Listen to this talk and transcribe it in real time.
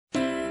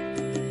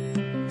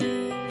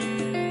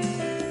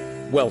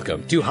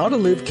Welcome to How to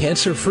Live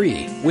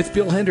Cancer-Free with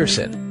Bill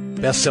Henderson,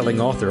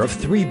 best-selling author of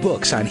 3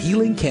 books on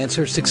healing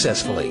cancer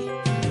successfully.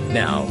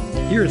 Now,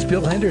 here's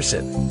Bill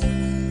Henderson.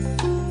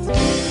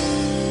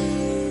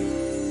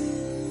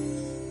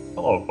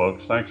 Hello,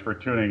 folks. Thanks for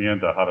tuning in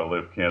to How to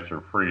Live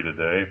Cancer-Free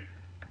today.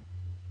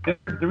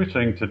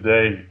 Introducing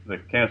today the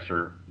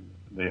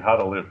How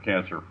to Live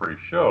Cancer-Free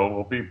show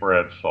will be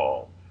Brad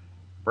Saul.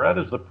 Brad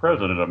is the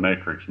president of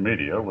Matrix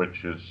Media,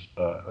 which is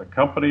a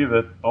company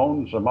that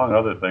owns, among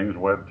other things,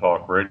 Web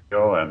Talk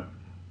Radio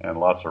and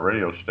lots of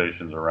radio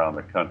stations around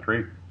the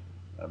country.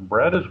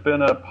 Brad has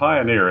been a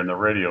pioneer in the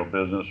radio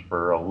business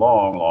for a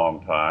long,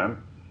 long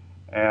time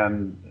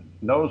and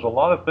knows a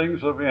lot of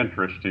things of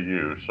interest to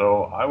you.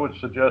 So I would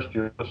suggest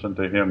you listen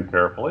to him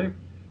carefully,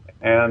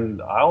 and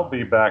I'll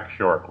be back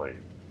shortly.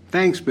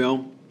 Thanks,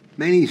 Bill.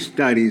 Many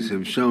studies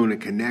have shown a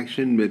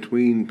connection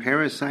between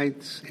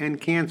parasites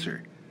and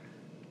cancer.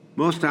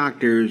 Most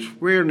doctors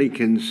rarely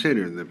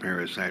consider the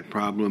parasite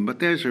problem, but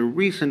there's a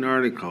recent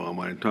article I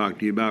want to talk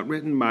to you about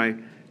written by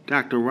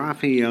Dr.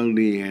 Raphael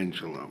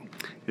D'Angelo.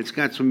 It's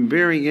got some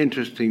very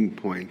interesting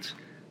points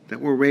that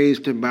were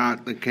raised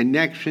about the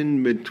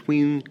connection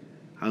between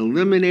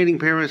eliminating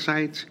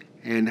parasites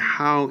and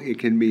how it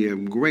can be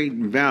of great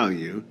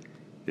value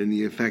in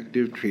the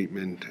effective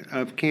treatment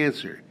of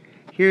cancer.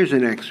 Here's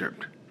an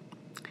excerpt.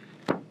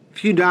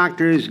 Few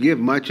doctors give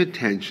much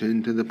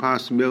attention to the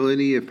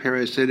possibility of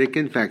parasitic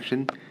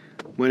infection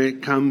when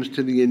it comes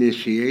to the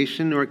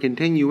initiation or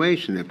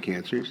continuation of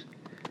cancers.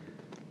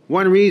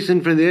 One reason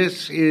for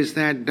this is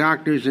that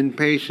doctors and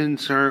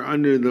patients are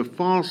under the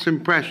false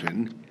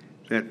impression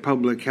that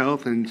public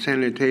health and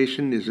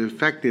sanitation is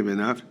effective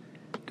enough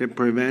to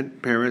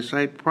prevent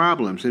parasite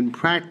problems. In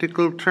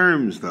practical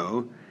terms,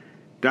 though,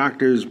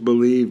 doctors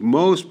believe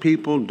most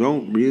people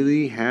don't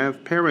really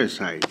have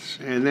parasites,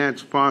 and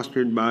that's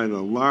fostered by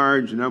the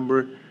large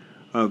number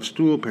of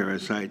stool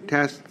parasite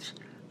tests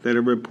that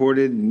are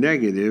reported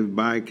negative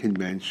by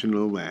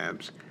conventional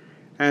labs.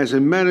 As a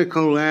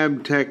medical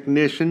lab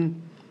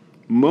technician,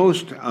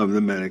 most of the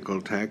medical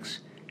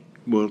techs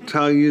will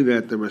tell you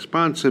that the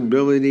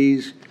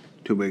responsibilities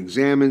to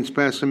examine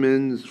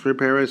specimens for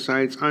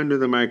parasites under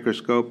the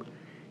microscope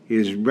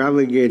is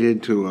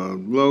relegated to a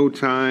low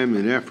time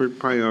and effort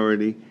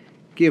priority,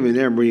 given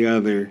every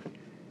other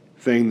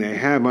thing they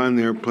have on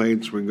their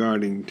plates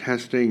regarding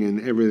testing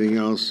and everything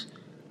else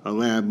a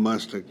lab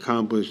must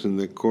accomplish in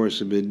the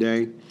course of a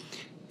day.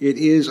 It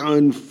is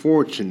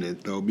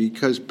unfortunate, though,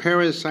 because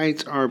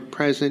parasites are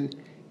present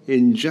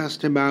in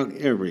just about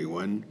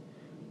everyone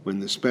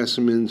when the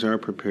specimens are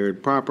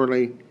prepared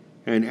properly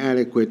and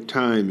adequate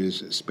time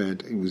is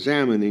spent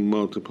examining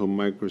multiple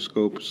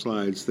microscope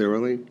slides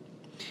thoroughly.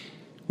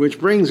 Which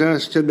brings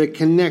us to the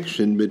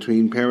connection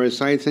between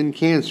parasites and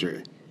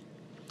cancer.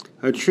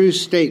 A true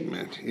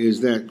statement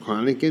is that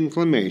chronic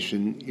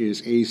inflammation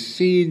is a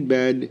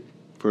seedbed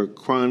for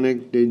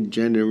chronic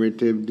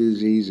degenerative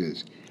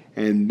diseases,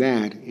 and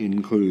that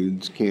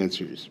includes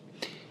cancers.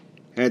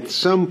 At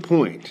some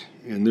point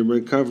in the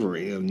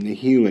recovery and the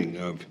healing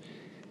of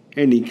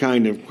any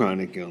kind of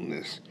chronic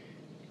illness,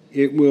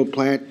 it will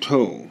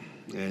plateau,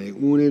 and it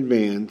won't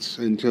advance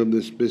until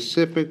the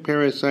specific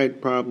parasite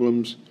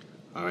problems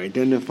are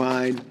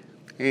identified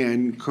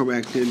and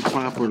corrected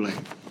properly.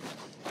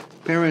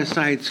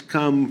 Parasites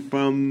come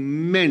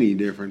from many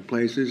different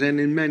places and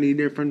in many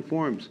different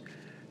forms.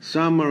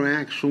 Some are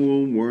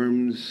actual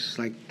worms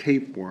like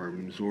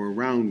tapeworms or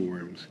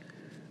roundworms.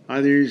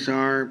 Others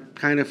are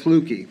kind of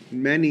fluky.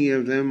 Many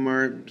of them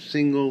are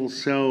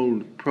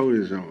single-celled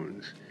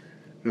protozoans.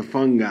 The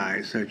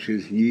fungi, such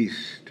as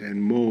yeast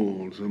and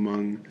molds,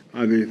 among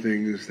other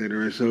things that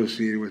are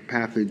associated with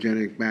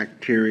pathogenic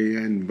bacteria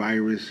and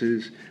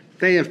viruses,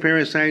 they have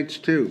parasites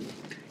too.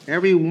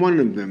 Every one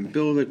of them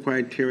fill the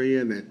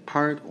criteria that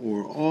part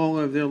or all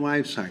of their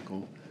life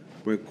cycle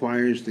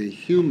requires the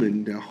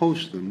human to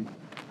host them,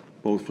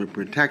 both for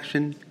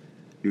protection,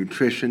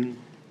 nutrition,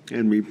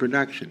 and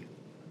reproduction.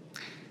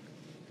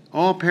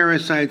 All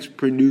parasites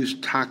produce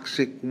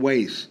toxic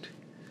waste.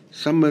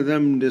 Some of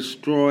them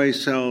destroy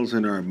cells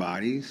in our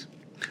bodies.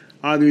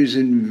 Others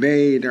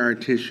invade our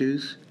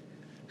tissues.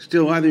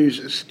 Still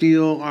others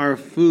steal our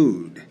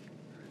food.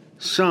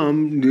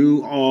 Some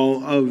do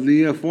all of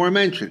the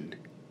aforementioned.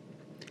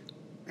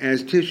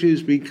 As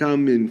tissues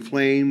become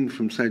inflamed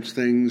from such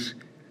things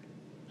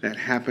that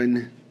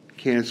happen,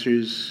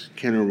 cancers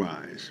can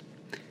arise.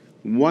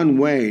 One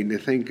way to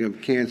think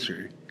of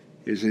cancer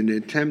is an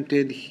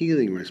attempted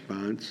healing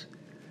response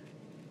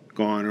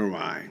gone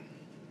awry.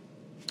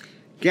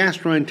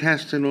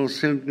 Gastrointestinal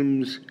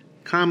symptoms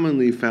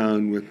commonly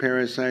found with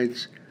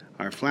parasites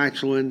are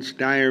flatulence,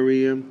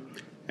 diarrhea,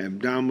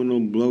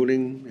 abdominal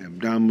bloating,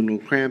 abdominal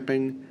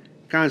cramping,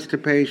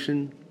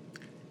 constipation,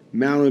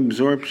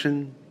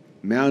 malabsorption,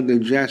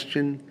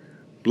 maldigestion,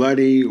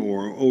 bloody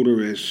or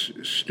odorous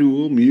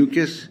stool,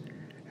 mucus,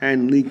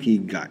 and leaky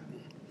gut.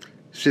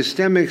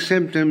 Systemic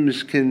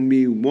symptoms can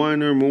be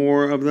one or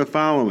more of the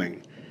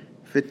following: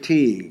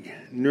 fatigue,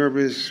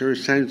 nervous or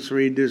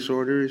sensory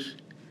disorders,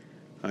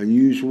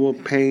 unusual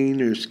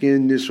pain or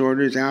skin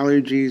disorders,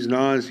 allergies,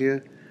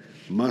 nausea,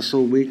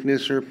 muscle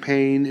weakness or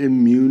pain,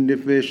 immune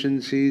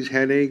deficiencies,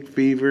 headache,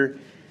 fever,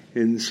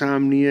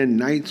 insomnia,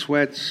 night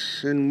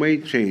sweats, and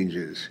weight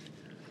changes.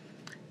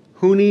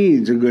 Who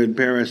needs a good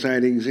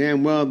parasite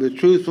exam? Well, the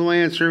truthful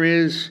answer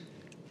is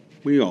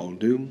we all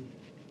do.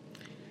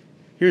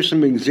 Here's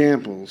some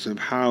examples of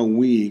how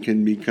we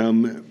can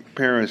become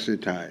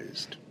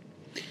parasitized.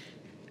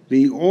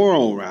 The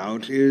oral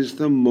route is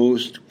the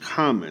most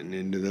common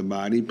into the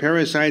body.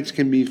 Parasites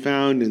can be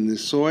found in the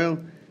soil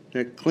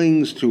that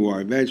clings to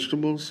our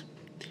vegetables.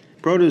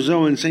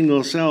 Protozoan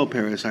single-cell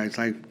parasites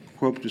like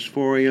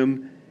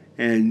Croptosporium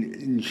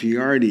and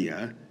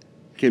Giardia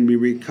can be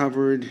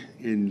recovered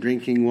in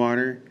drinking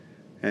water,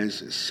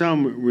 as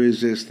some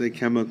resist the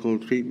chemical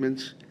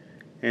treatments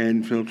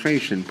and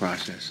filtration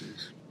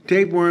processes.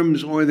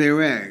 Tapeworms or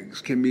their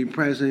eggs can be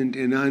present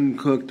in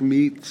uncooked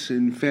meats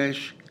and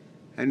fish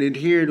and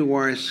adhere to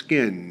our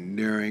skin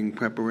during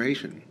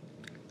preparation.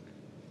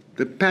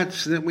 The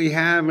pets that we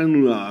have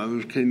and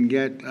love can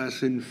get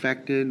us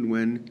infected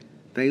when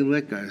they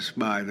lick us,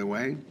 by the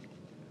way.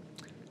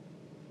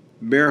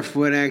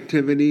 Barefoot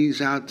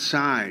activities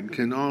outside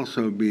can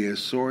also be a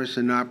source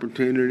and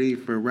opportunity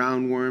for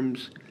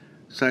roundworms,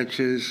 such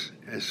as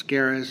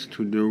Ascaris,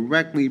 to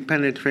directly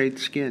penetrate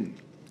skin.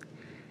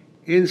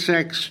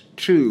 Insects,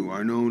 too,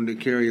 are known to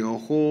carry a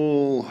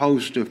whole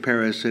host of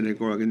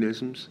parasitic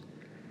organisms.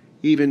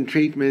 Even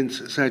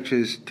treatments such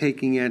as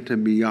taking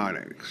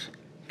antibiotics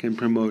can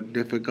promote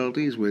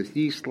difficulties with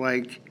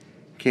yeast-like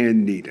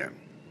candida.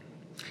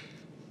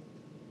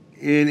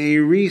 In a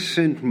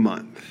recent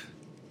month,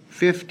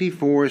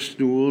 54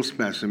 stool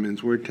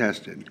specimens were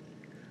tested.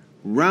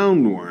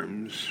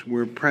 Roundworms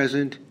were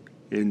present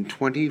in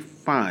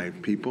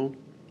 25 people.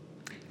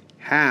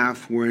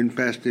 Half were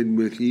infested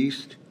with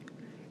yeast,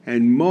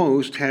 and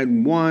most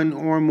had one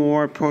or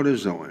more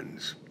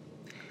protozoans.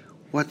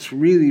 What's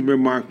really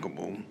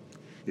remarkable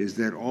is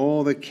that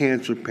all the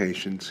cancer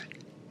patients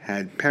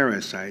had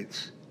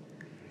parasites,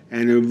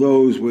 and of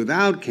those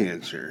without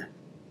cancer,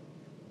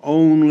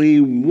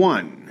 only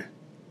one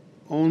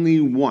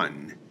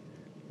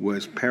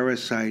was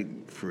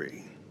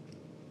parasite-free.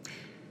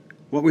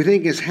 What we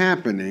think is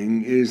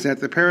happening is that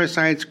the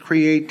parasites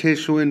create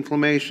tissue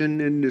inflammation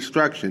and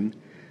destruction,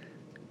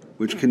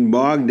 which can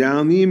bog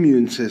down the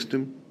immune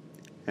system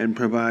and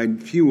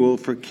provide fuel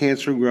for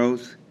cancer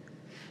growth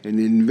and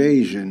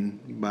invasion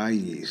by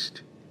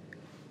yeast.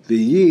 The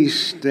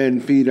yeast then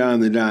feed on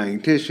the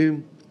dying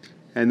tissue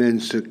and then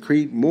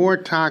secrete more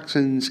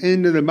toxins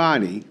into the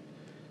body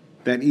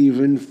that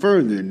even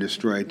further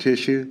destroy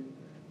tissue,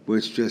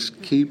 which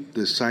just keep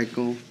the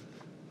cycle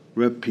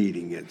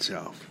repeating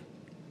itself.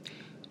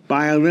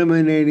 By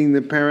eliminating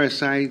the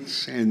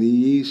parasites and the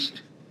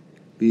yeast,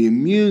 the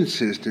immune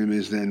system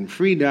is then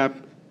freed up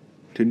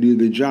to do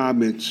the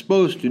job it's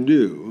supposed to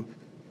do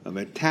of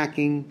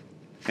attacking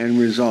and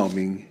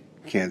resolving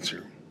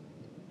cancer.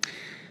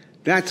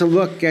 That's a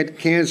look at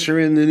cancer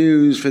in the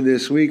news for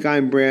this week.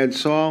 I'm Brad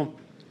Saul.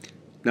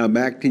 Now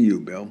back to you,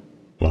 Bill.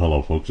 Well,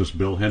 hello, folks. It's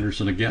Bill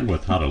Henderson again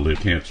with How to Live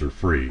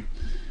Cancer-Free,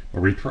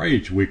 where we try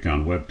each week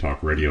on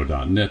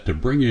webtalkradio.net to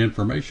bring you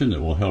information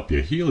that will help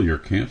you heal your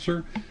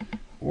cancer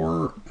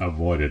or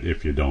avoid it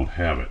if you don't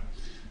have it.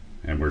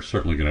 And we're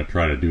certainly going to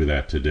try to do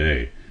that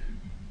today.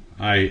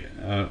 I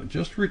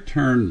just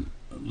returned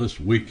this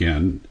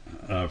weekend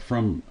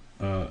from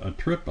a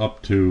trip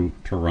up to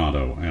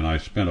Toronto, and I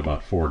spent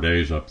about 4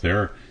 days up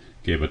there,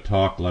 gave a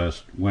talk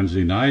last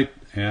Wednesday night,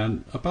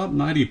 and about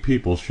 90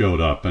 people showed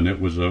up, and it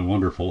was a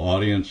wonderful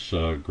audience,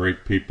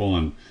 great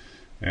people,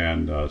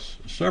 and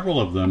several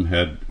of them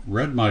had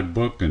read my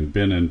book and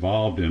been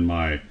involved in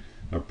my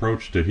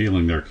approach to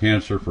healing their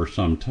cancer for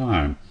some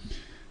time.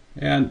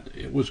 And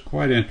it was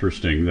quite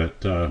interesting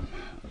that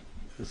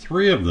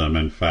 3 of them,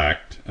 in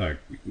fact,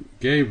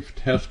 gave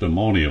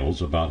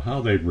testimonials about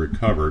how they'd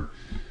recovered,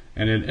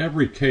 and in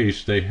every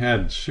case they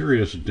had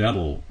serious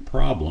dental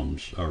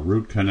problems,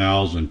 root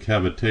canals and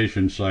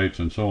cavitation sites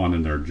and so on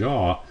in their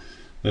jaw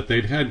that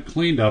they'd had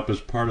cleaned up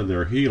as part of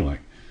their healing.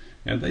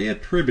 And they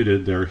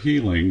attributed their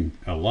healing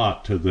a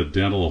lot to the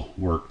dental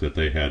work that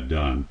they had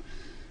done.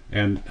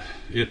 And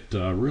it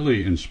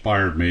really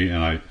inspired me,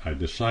 and I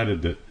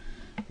decided that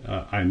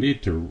I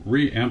need to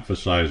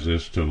re-emphasize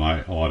this to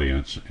my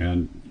audience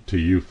and to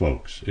you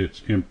folks.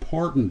 It's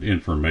important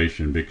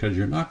information because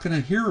you're not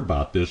going to hear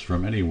about this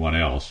from anyone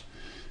else.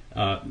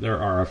 There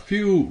are a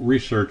few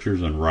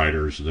researchers and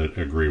writers that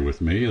agree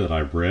with me that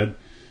I've read,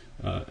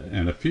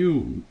 and a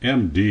few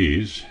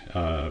MDs,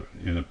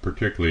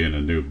 particularly in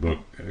a new book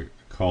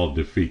called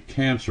Defeat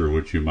Cancer,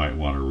 which you might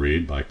want to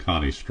read, by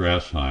Connie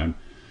Strassheim,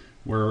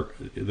 where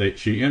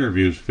she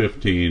interviews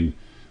 15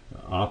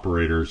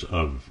 operators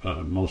of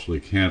mostly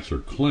cancer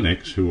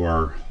clinics who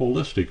are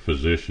holistic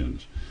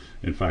physicians.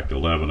 In fact,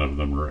 11 of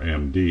them are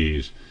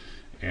MDs.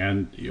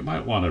 And you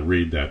might want to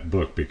read that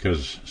book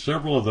because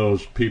several of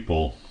those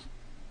people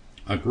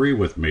agree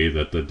with me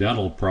that the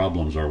dental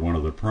problems are one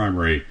of the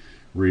primary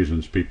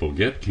reasons people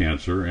get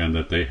cancer and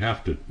that they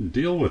have to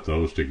deal with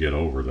those to get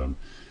over them.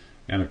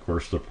 And of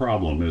course, the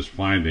problem is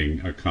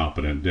finding a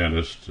competent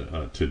dentist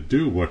to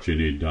do what you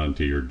need done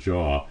to your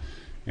jaw,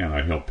 and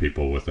I help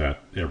people with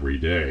that every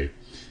day.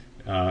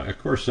 Of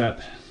course,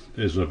 that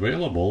is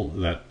available,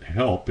 that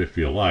help, if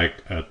you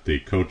like, at the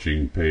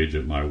coaching page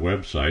at my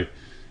website,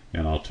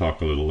 and I'll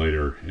talk a little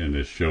later in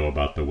this show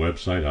about the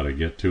website, how to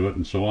get to it,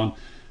 and so on.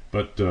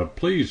 But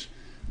please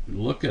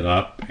look it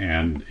up,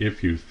 and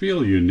if you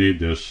feel you need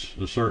this,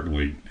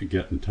 certainly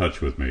get in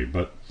touch with me.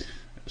 But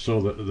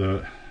so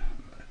the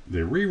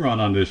rerun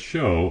on this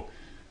show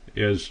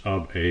is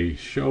of a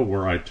show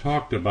where I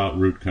talked about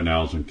root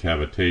canals and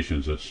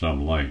cavitations at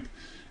some length,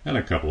 and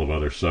a couple of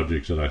other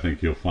subjects that I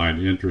think you'll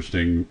find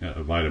interesting,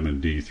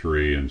 vitamin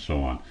D3 and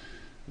so on.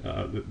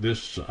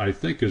 This, I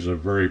think, is a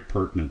very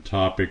pertinent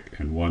topic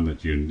and one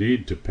that you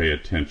need to pay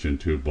attention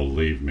to,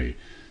 believe me.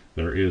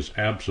 There is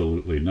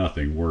absolutely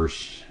nothing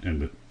worse in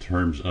the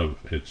terms of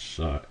its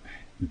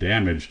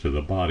damage to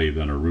the body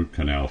than a root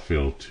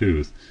canal-filled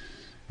tooth.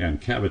 And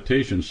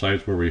cavitation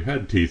sites where we've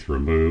had teeth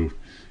removed,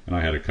 and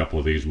I had a couple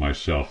of these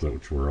myself,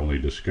 which were only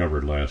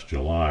discovered last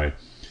July.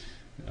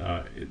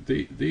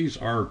 These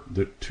are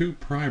the two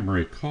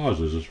primary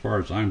causes, as far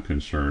as I'm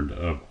concerned,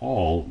 of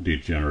all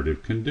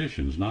degenerative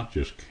conditions, not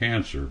just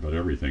cancer, but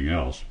everything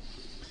else.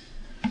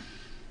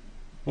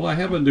 Well, I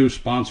have a new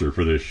sponsor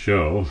for this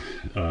show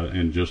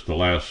in just the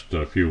last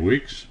few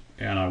weeks,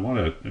 and I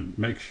want to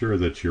make sure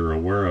that you're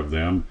aware of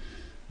them.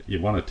 You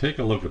want to take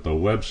a look at the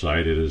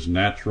website. It is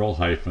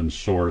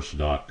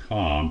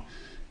natural-source.com.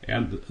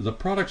 And the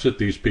products that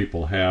these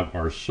people have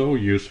are so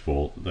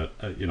useful that,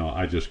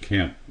 I just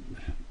can't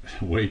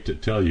wait to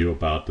tell you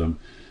about them,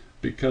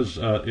 because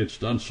it's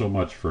done so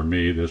much for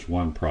me, this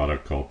one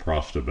product called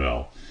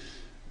Prostabel.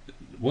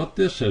 What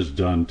this has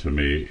done to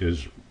me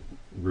is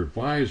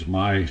revise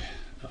my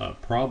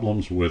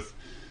problems with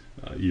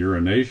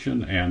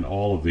urination and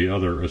all of the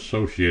other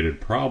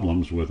associated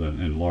problems with an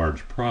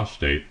enlarged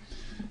prostate,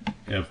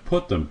 have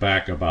put them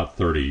back about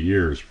 30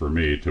 years for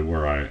me to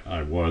where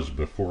I was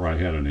before I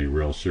had any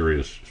real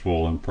serious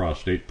swollen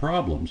prostate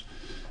problems.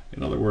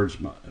 In other words,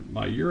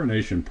 my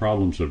urination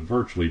problems have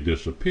virtually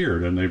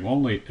disappeared, and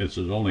it's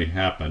only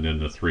happened in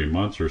the 3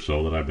 months or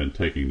so that I've been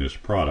taking this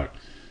product.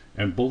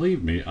 And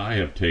believe me, I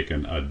have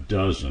taken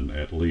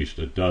at least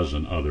a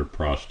dozen other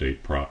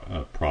prostate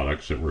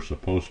products that were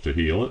supposed to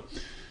heal it,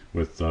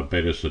 with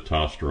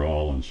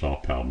beta-sitosterol and saw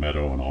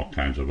palmetto and all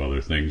kinds of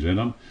other things in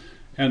them,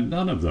 and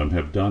none of them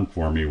have done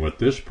for me what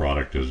this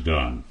product has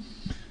done.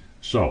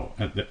 So,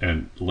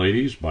 and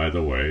ladies, by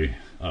the way,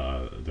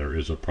 there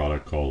is a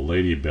product called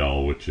Lady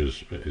Bell, which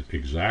is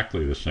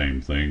exactly the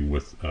same thing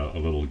with a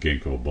little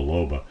ginkgo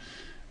biloba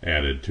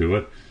added to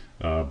it,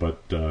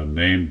 but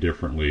named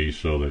differently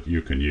so that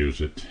you can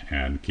use it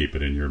and keep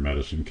it in your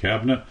medicine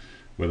cabinet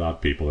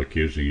without people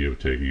accusing you of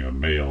taking a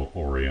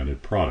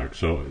male-oriented product.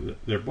 So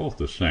they're both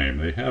the same.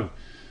 They have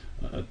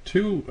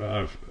two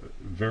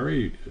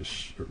very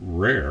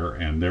rare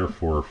and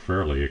therefore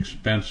fairly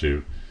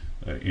expensive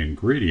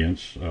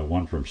ingredients,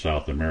 one from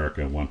South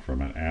America and one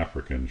from an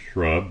African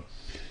shrub,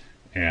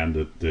 and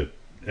the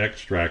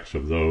extracts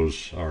of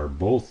those are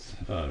both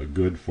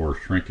good for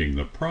shrinking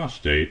the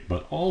prostate,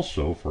 but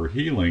also for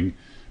healing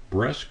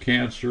breast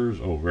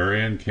cancers,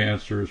 ovarian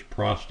cancers,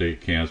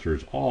 prostate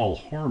cancers, all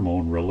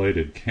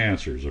hormone-related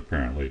cancers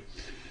apparently.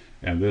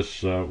 And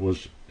this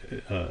was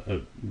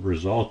a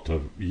result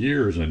of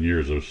years and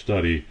years of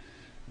study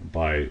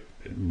by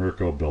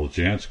Mirko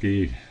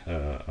Beljanski,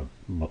 a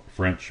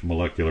French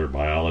molecular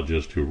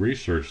biologist who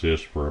researched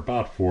this for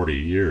about 40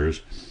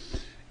 years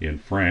in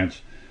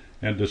France,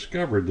 and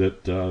discovered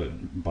that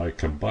by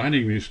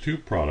combining these two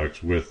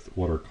products with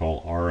what are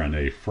called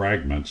RNA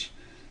fragments,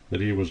 that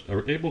he was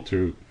able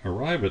to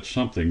arrive at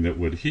something that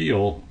would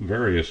heal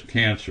various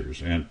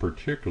cancers, and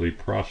particularly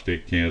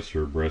prostate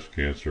cancer, breast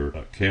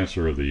cancer,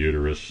 cancer of the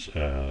uterus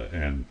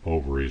and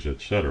ovaries,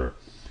 etc.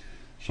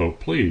 So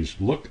please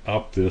look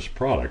up this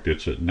product.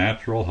 It's at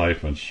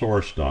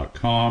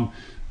natural-source.com.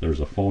 There's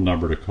a phone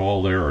number to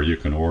call there, or you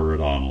can order it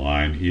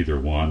online, either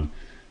one.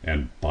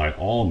 And by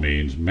all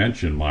means,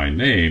 mention my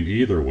name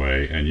either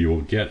way, and you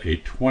will get a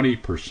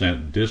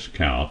 20%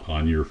 discount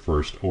on your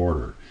first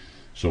order.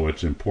 So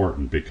it's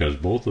important, because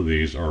both of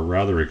these are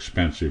rather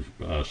expensive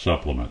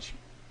supplements.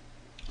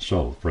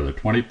 So for the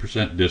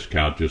 20%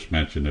 discount, just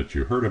mention that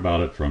you heard about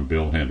it from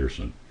Bill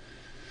Henderson.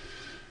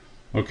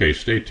 Okay,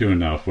 stay tuned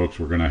now, folks.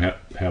 We're going to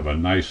have a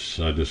nice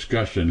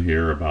discussion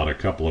here about a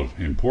couple of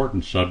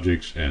important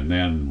subjects, and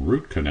then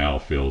root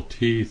canal-filled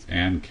teeth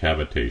and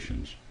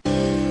cavitations.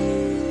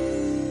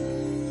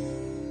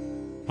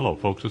 Hello,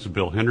 folks. This is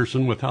Bill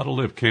Henderson with How to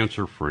Live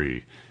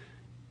Cancer-Free.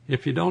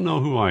 If you don't know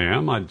who I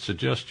am, I'd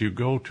suggest you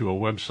go to a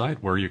website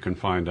where you can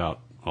find out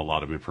a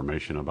lot of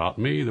information about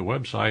me. The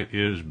website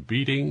is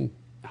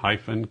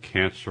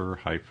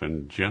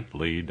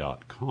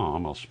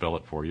beating-cancer-gently.com. I'll spell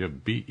it for you,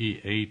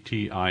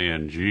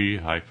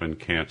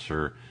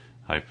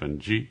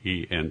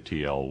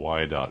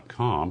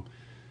 beating-cancer-gently.com.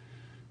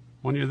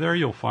 When you're there,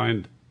 you'll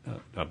find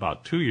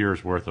about 2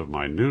 years' worth of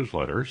my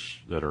newsletters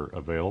that are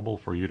available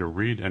for you to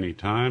read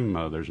anytime.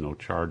 There's no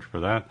charge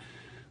for that.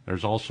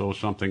 There's also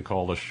something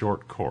called a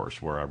short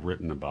course where I've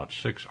written about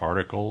 6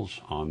 articles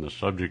on the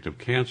subject of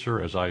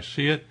cancer as I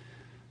see it,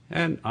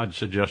 and I'd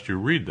suggest you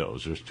read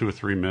those. There's 2 or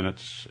 3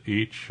 minutes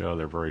each.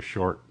 They're very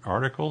short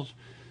articles,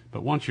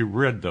 but once you've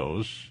read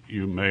those,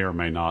 you may or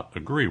may not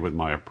agree with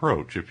my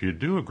approach. If you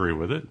do agree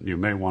with it, you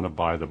may want to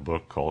buy the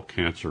book called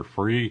Cancer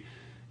Free,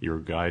 Your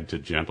Guide to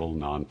Gentle,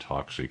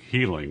 Non-Toxic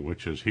Healing,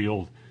 which has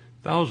healed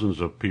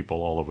thousands of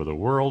people all over the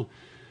world.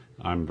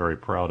 I'm very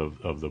proud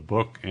of the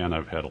book, and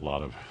I've had a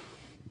lot of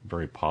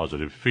very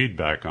positive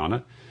feedback on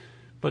it.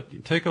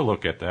 But take a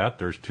look at that.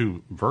 There's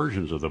 2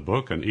 versions of the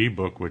book, an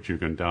ebook which you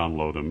can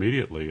download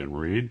immediately and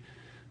read,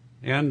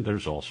 and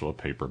there's also a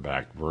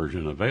paperback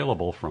version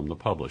available from the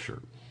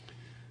publisher.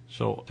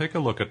 So take a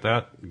look at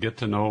that, get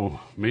to know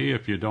me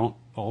if you don't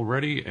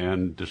already,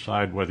 and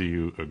decide whether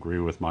you agree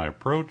with my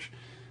approach.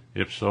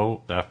 If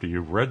so, after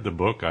you've read the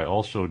book, I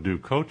also do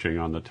coaching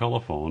on the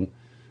telephone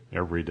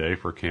every day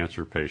for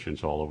cancer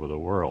patients all over the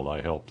world.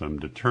 I help them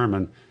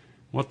determine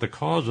what the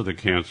cause of the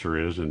cancer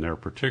is in their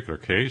particular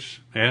case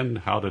and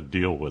how to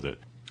deal with it.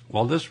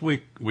 Well, this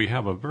week we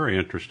have a very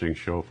interesting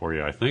show for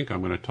you, I think.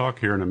 I'm going to talk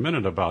here in a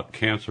minute about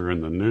cancer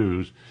in the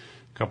news,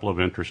 a couple of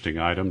interesting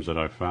items that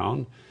I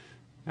found.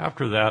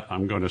 After that,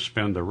 I'm going to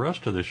spend the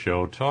rest of the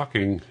show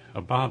talking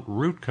about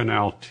root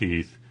canal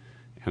teeth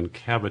and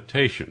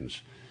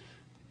cavitations.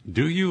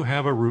 Do you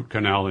have a root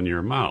canal in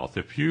your mouth?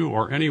 If you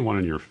or anyone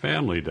in your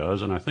family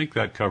does, and I think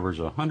that covers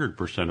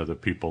 100% of the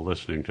people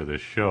listening to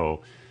this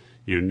show,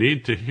 you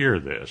need to hear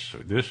this.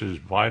 This is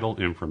vital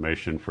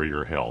information for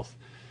your health,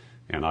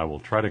 and I will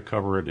try to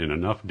cover it in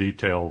enough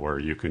detail where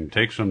you can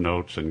take some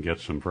notes and get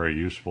some very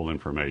useful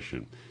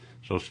information.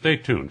 So stay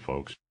tuned,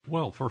 folks.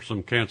 Well, for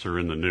some cancer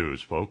in the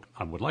news, folks,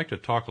 I would like to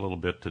talk a little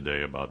bit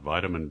today about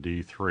vitamin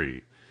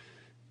D3.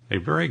 A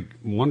very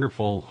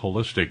wonderful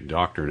holistic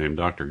doctor named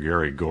Dr.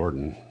 Gary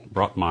Gordon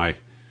brought my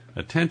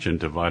attention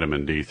to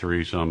vitamin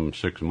D3 some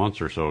 6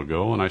 months or so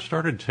ago, and I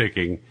started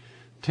taking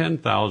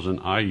 10,000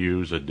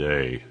 IUs a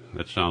day.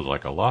 That sounds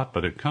like a lot,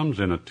 but it comes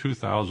in a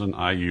 2,000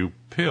 IU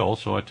pill,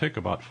 so I take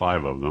about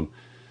 5 of them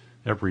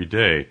every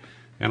day.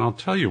 And I'll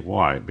tell you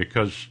why,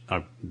 because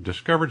I've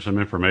discovered some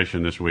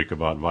information this week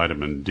about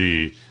vitamin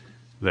D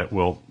that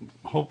will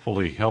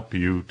hopefully help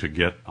you to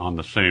get on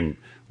the same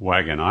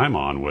wagon I'm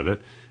on with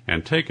it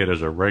and take it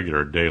as a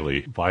regular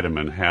daily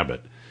vitamin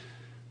habit.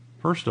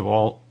 First of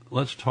all,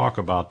 let's talk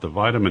about the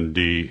vitamin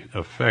D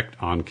effect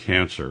on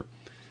cancer.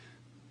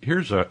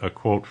 Here's a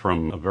quote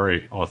from a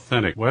very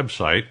authentic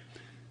website,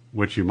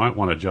 which you might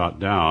want to jot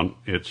down.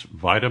 It's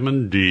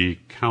Vitamin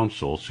D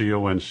Council,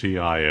 CONCIL.org.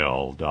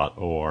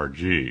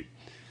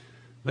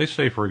 They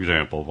say, for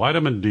example,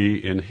 vitamin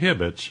D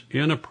inhibits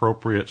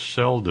inappropriate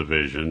cell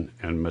division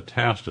and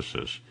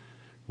metastasis,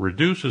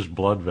 reduces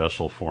blood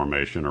vessel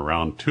formation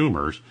around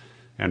tumors,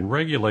 and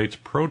regulates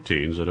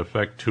proteins that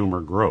affect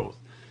tumor growth.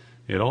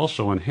 It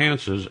also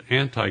enhances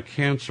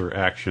anti-cancer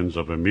actions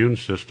of immune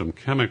system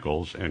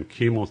chemicals and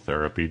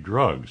chemotherapy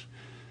drugs.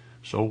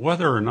 So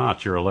whether or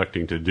not you're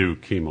electing to do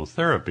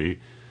chemotherapy,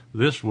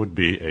 this would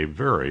be a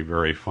very,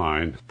 very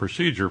fine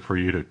procedure for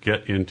you to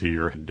get into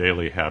your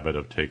daily habit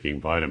of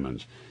taking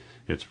vitamins.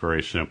 It's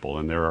very simple,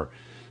 and there are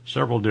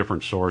several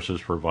different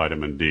sources for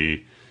vitamin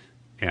D,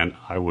 and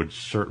I would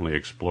certainly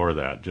explore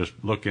that. Just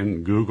look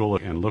in Google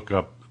and look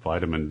up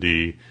vitamin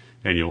D,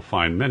 and you'll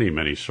find many,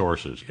 many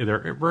sources.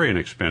 They're very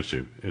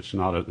inexpensive. It's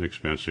not an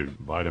expensive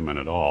vitamin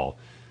at all.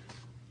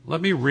 Let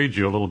me read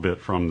you a little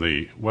bit from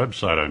the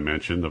website I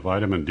mentioned, the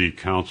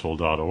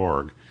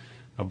vitamindcouncil.org,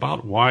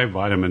 about why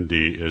vitamin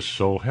D is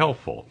so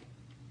helpful.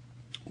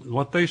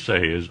 What they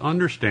say is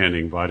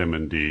understanding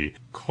vitamin D,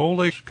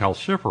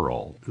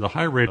 cholecalciferol, the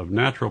high rate of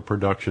natural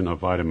production of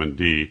vitamin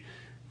D,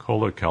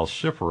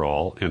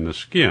 cholecalciferol in the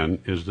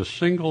skin, is the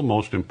single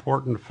most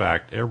important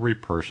fact every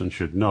person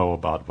should know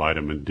about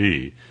vitamin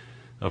D,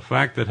 a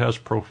fact that has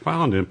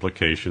profound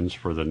implications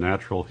for the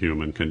natural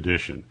human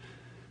condition.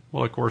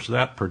 Well, of course,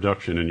 that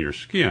production in your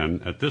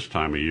skin at this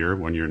time of year,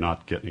 when you're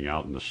not getting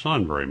out in the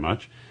sun very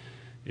much,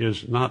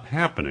 is not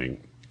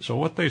happening. So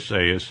what they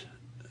say is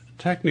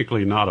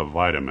technically not a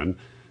vitamin.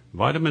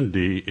 Vitamin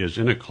D is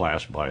in a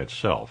class by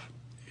itself.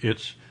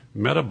 Its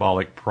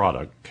metabolic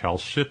product,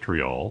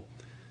 calcitriol,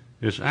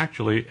 is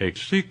actually a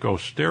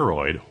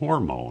corticosteroid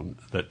hormone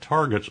that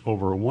targets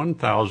over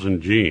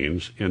 1,000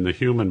 genes in the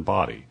human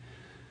body.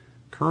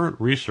 Current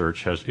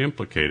research has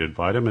implicated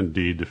vitamin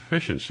D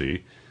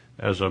deficiency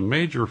as a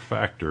major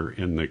factor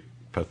in the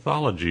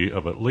pathology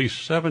of at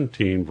least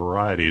 17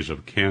 varieties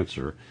of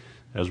cancer,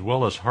 as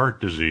well as heart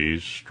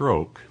disease,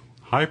 stroke,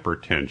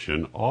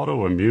 hypertension,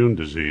 autoimmune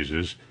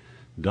diseases,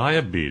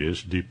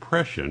 diabetes,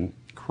 depression,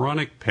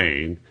 chronic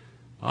pain,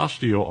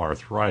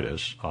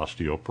 osteoarthritis,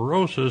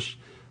 osteoporosis,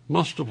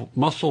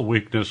 muscle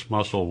weakness,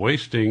 muscle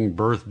wasting,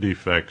 birth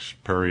defects,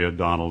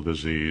 periodontal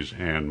disease,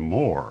 and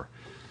more.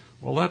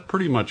 Well, that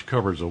pretty much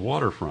covers the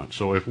waterfront.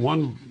 So if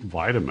one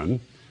vitamin,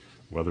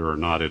 whether or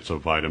not it's a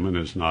vitamin,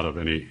 is not of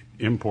any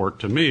import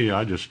to me,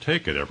 I just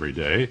take it every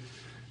day,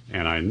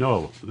 and I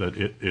know that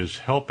it is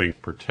helping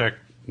protect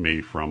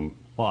me from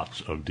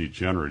lots of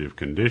degenerative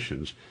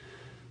conditions.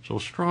 So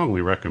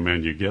strongly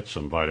recommend you get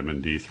some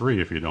vitamin D3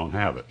 if you don't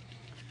have it.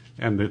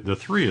 And the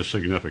 3 is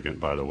significant,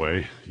 by the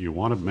way. You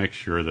want to make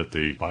sure that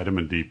the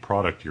vitamin D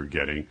product you're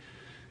getting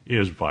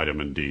is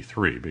vitamin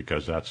D3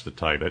 because that's the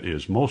type that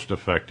is most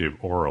effective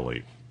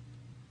orally.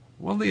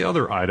 Well, the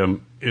other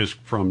item is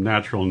from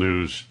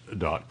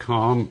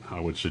naturalnews.com. I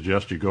would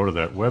suggest you go to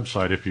that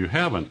website if you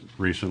haven't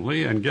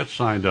recently and get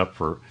signed up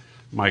for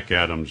Mike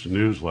Adams'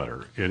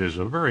 newsletter. It is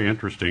a very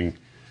interesting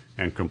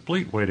and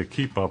complete way to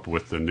keep up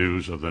with the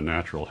news of the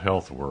natural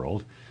health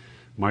world.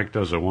 Mike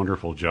does a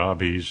wonderful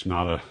job. He's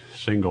not a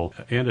single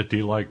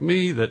entity like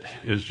me that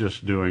is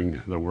just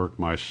doing the work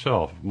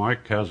myself.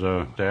 Mike has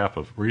a staff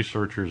of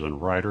researchers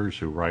and writers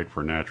who write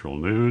for Natural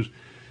News.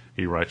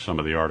 He writes some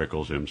of the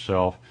articles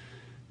himself.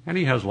 And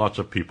he has lots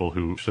of people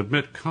who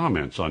submit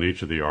comments on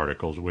each of the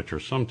articles, which are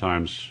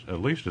sometimes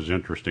at least as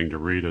interesting to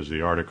read as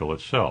the article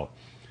itself.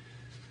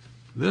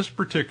 This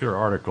particular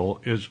article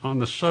is on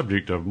the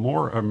subject of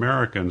more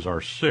Americans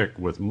are sick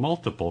with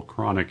multiple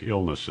chronic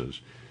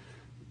illnesses.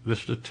 The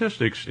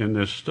statistics in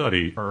this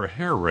study are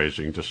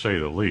hair-raising, to say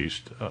the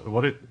least.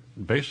 What it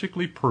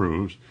basically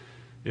proves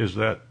is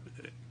that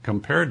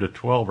compared to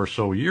 12 or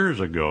so years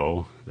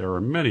ago, there are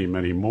many,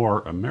 many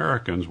more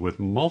Americans with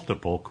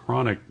multiple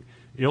chronic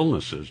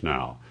illnesses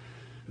now.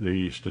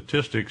 The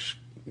statistics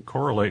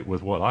correlate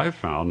with what I've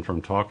found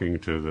from talking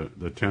to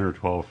the 10 or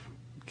 12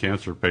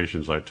 cancer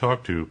patients I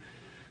talk to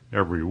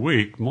every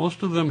week.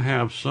 Most of them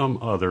have some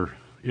other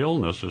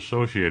illness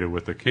associated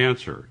with the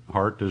cancer,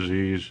 heart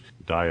disease,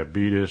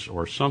 diabetes,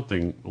 or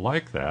something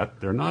like that.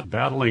 They're not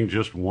battling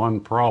just one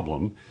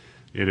problem.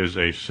 It is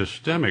a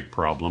systemic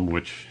problem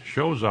which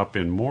shows up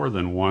in more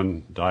than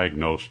one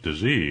diagnosed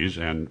disease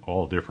and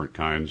all different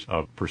kinds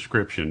of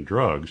prescription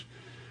drugs,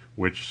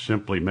 which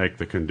simply make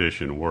the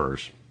condition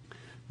worse.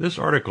 This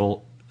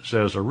article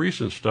says a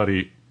recent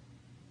study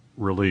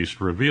released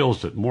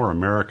reveals that more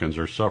Americans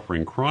are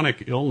suffering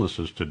chronic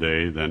illnesses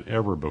today than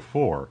ever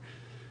before.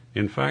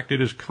 In fact, it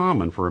is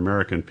common for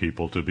American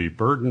people to be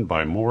burdened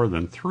by more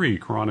than 3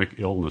 chronic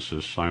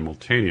illnesses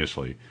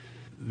simultaneously.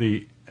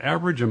 The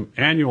average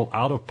annual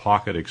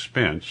out-of-pocket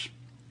expense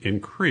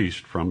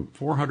increased from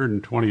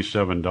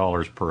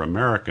 $427 per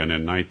American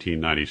in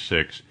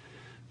 1996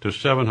 to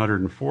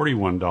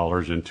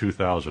 $741 in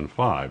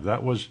 2005.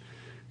 That was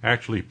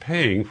actually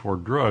paying for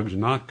drugs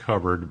not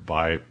covered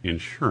by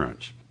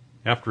insurance.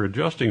 After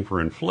adjusting for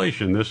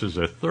inflation, this is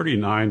a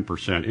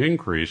 39%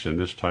 increase in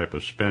this type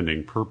of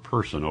spending per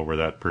person over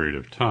that period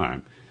of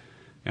time.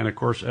 And of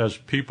course, as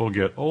people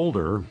get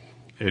older,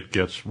 it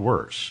gets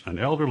worse. An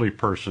elderly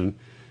person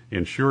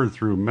insured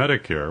through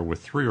Medicare with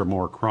 3 or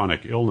more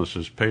chronic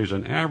illnesses pays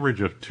an average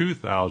of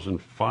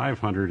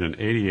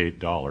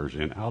 $2,588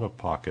 in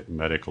out-of-pocket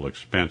medical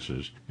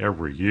expenses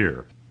every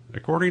year.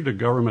 According to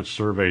government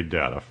survey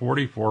data,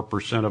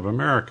 44% of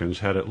Americans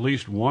had at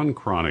least one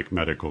chronic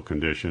medical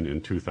condition in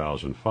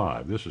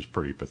 2005. This is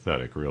pretty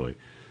pathetic, really.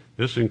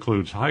 This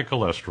includes high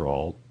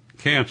cholesterol,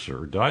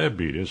 cancer,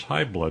 diabetes,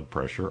 high blood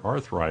pressure,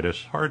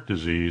 arthritis, heart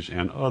disease,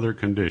 and other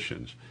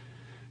conditions.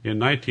 In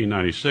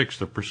 1996,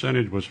 the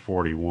percentage was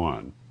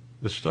 41.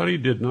 The study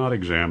did not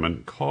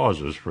examine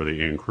causes for the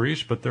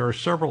increase, but there are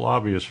several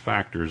obvious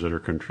factors that are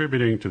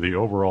contributing to the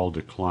overall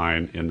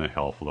decline in the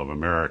health of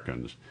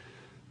Americans.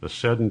 The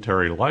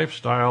sedentary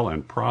lifestyle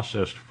and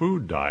processed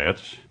food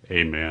diets,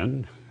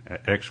 amen,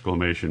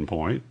 exclamation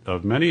point,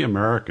 of many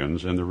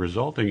Americans and the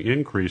resulting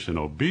increase in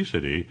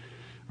obesity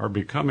are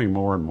becoming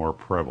more and more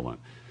prevalent.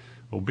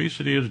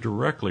 Obesity is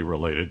directly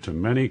related to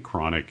many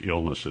chronic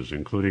illnesses,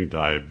 including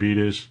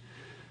diabetes.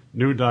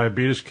 New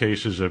diabetes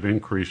cases have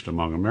increased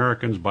among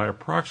Americans by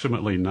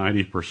approximately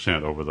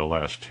 90% over the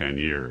last 10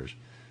 years.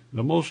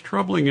 The most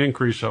troubling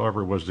increase,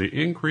 however, was the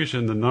increase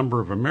in the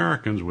number of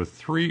Americans with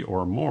 3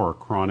 or more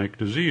chronic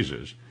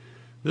diseases.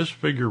 This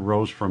figure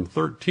rose from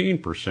 13%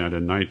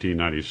 in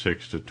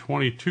 1996 to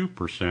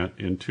 22%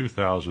 in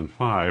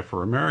 2005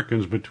 for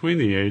Americans between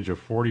the age of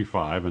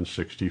 45 and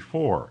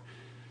 64.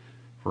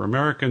 For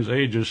Americans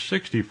ages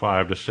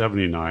 65 to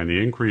 79,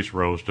 the increase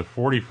rose to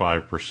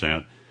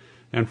 45%,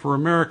 and for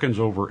Americans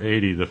over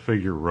 80, the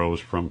figure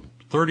rose from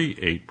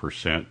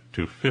 38%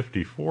 to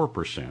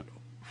 54%.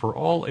 For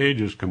all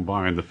ages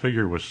combined, the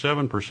figure was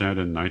 7% in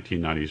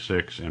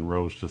 1996 and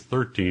rose to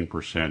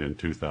 13% in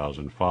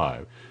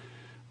 2005.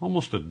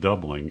 Almost a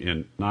doubling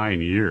in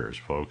 9 years,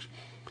 folks.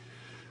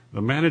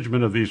 The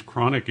management of these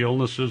chronic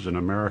illnesses in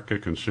America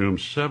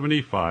consumes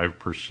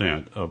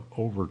 75% of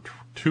over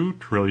 $2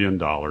 trillion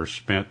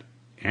spent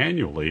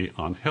annually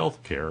on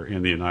health care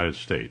in the United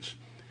States.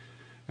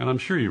 And I'm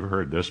sure you've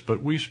heard this,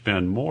 but we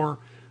spend more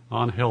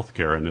on health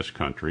care in this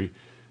country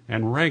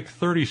and rank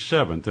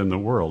 37th in the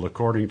world,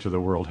 according to the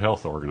World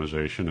Health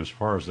Organization, as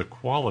far as the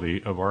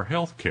quality of our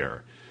health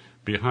care,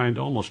 behind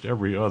almost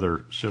every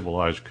other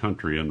civilized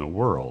country in the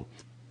world.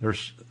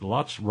 There's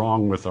lots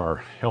wrong with our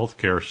health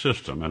care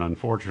system, and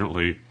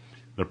unfortunately,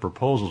 the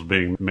proposals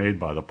being made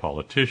by the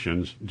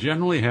politicians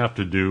generally have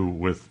to do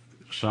with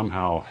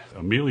somehow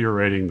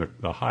ameliorating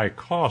the high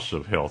costs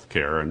of health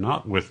care and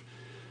not with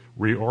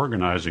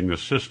reorganizing the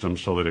system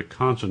so that it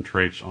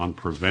concentrates on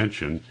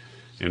prevention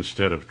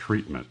instead of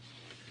treatment.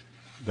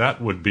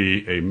 That would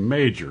be a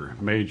major,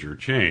 major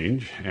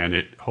change, and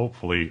it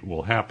hopefully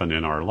will happen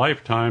in our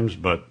lifetimes,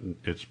 but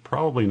it's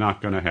probably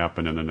not going to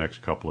happen in the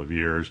next couple of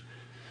years.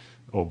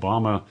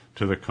 Obama,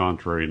 to the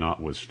contrary,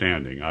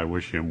 notwithstanding. I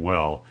wish him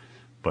well,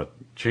 but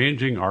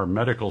changing our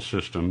medical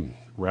system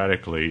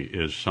radically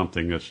is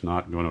something that's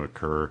not going to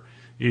occur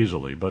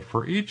easily. But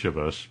for each of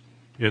us,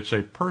 it's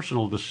a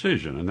personal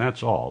decision, and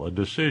that's all. A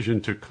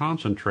decision to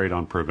concentrate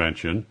on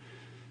prevention.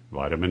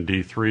 Vitamin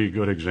D3,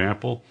 good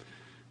example.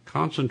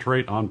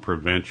 Concentrate on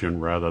prevention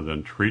rather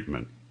than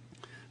treatment.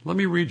 Let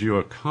me read you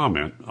a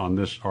comment on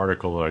this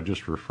article that I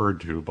just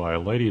referred to by a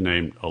lady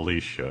named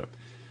Alicia.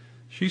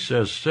 She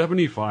says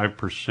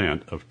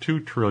 75% of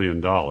 $2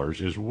 trillion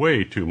is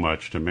way too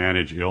much to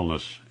manage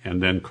illness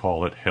and then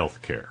call it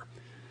health care.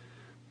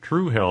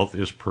 True health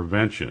is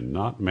prevention,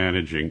 not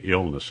managing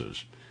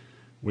illnesses.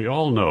 We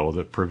all know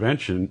that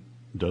prevention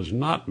does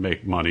not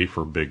make money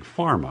for Big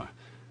Pharma.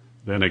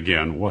 Then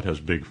again, what has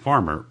Big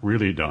Pharma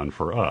really done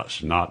for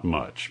us? Not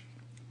much.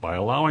 By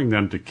allowing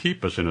them to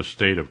keep us in a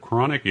state of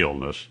chronic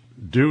illness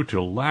due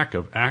to lack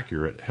of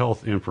accurate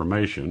health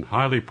information,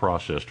 highly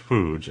processed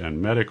foods,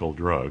 and medical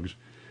drugs,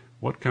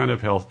 what kind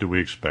of health do we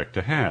expect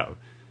to have?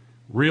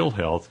 Real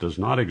health does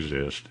not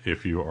exist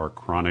if you are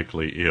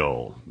chronically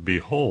ill.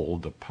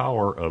 Behold the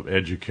power of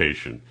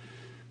education.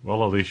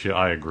 Well, Alicia,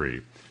 I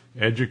agree.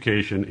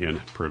 Education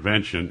in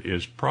prevention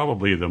is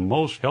probably the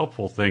most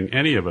helpful thing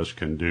any of us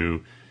can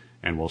do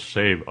and will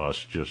save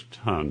us just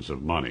tons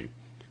of money.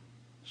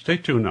 Stay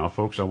tuned now,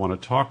 folks. I want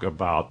to talk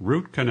about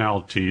root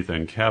canal teeth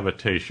and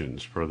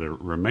cavitations for the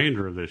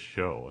remainder of this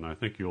show, and I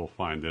think you'll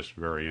find this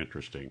very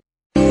interesting.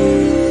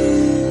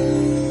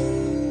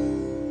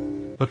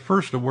 But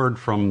first, a word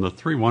from the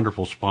three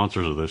wonderful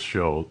sponsors of this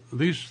show.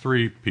 These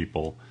three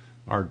people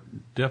are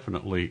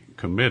definitely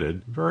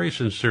committed very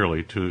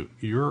sincerely to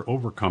your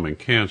overcoming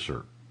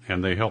cancer,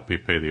 and they help me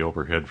pay the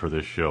overhead for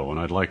this show. And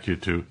I'd like you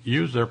to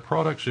use their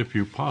products if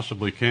you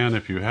possibly can.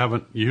 If you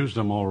haven't used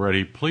them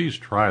already, please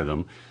try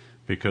them,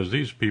 because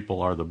these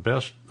people are the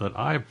best that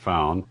I've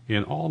found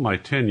in all my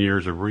 10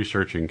 years of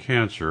researching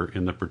cancer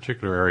in the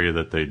particular area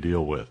that they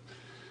deal with.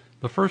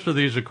 The first of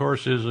these, of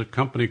course, is a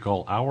company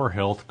called Our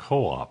Health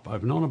Co-op.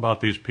 I've known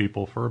about these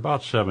people for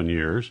about 7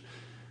 years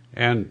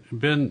and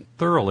been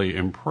thoroughly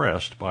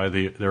impressed by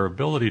their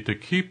ability to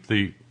keep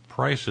the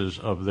prices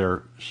of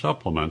their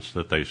supplements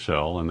that they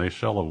sell, and they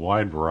sell a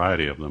wide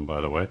variety of them,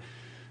 by the way,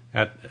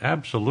 at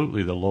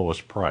absolutely the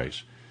lowest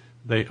price.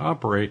 They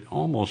operate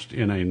almost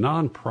in a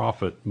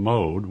non-profit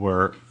mode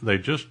where they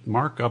just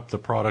mark up the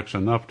products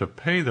enough to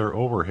pay their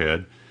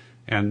overhead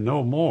and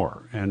no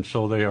more, and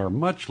so they are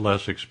much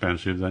less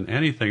expensive than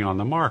anything on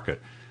the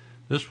market.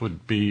 This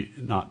would be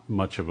not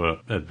much of an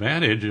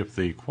advantage if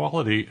the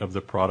quality of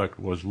the product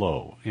was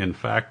low. In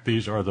fact,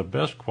 these are the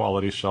best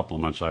quality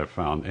supplements I've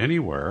found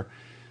anywhere,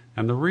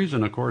 and the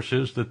reason, of course,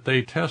 is that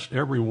they test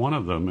every one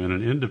of them in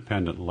an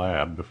independent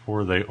lab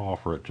before they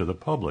offer it to the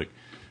public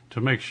to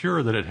make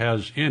sure that it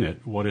has in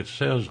it what it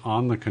says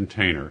on the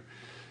container.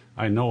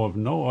 I know of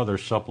no other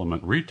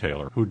supplement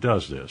retailer who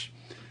does this.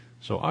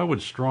 So I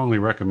would strongly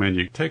recommend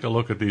you take a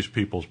look at these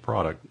people's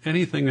product.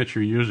 Anything that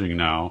you're using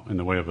now in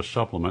the way of a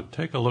supplement,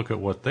 take a look at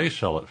what they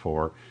sell it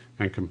for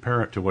and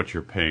compare it to what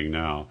you're paying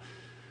now.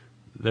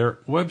 Their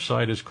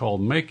website is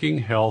called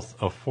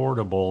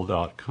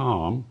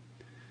makinghealthaffordable.com.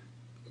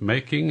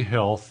 Making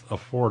Health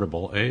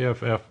Affordable,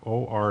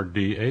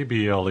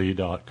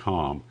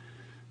 AFFORDABLE.com.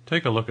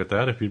 Take a look at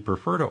that. If you'd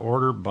prefer to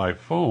order by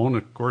phone,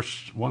 of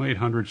course,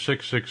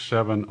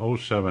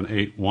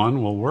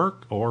 1-800-667-0781 will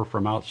work, or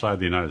from outside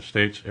the United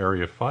States,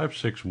 area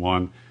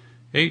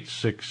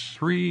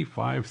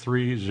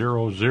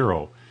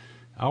 561-863-5300.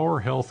 Our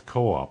Health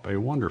Co-op, a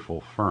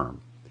wonderful firm.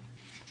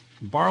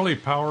 Barley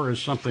Power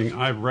is something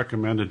I've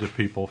recommended to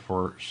people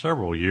for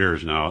several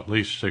years now, at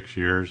least 6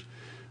 years.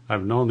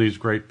 I've known these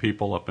great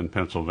people up in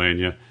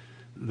Pennsylvania.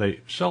 They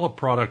sell a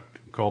product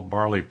called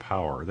Barley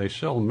Power. They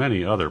sell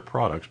many other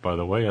products, by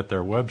the way, at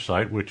their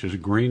website, which is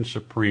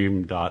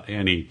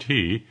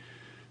greensupreme.net.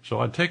 So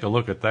I'd take a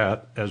look at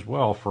that as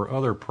well for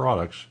other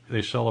products.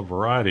 They sell a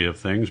variety of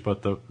things,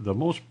 but the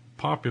most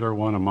popular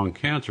one among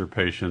cancer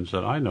patients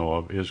that I know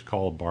of is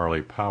called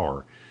Barley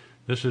Power.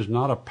 This is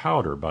not a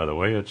powder, by the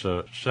way. It's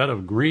a set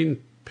of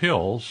green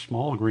pills,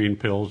 small green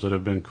pills that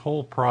have been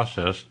cold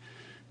processed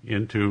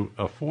into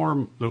a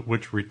form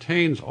which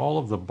retains all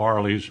of the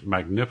barley's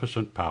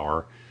magnificent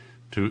power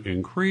to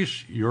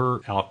increase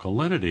your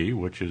alkalinity,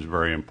 which is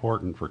very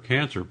important for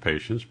cancer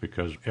patients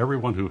because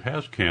everyone who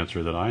has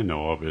cancer that I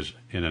know of is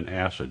in an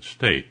acid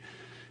state,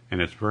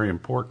 and it's very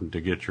important to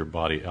get your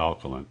body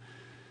alkaline.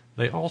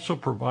 They also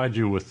provide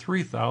you with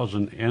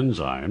 3,000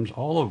 enzymes,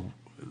 all of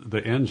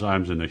the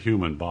enzymes in the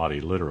human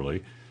body,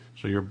 literally,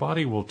 so your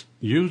body will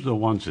use the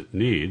ones it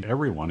needs.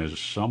 Everyone is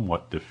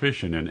somewhat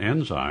deficient in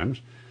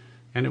enzymes,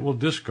 and it will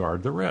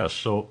discard the rest.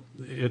 So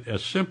it's a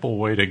simple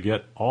way to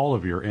get all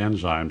of your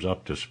enzymes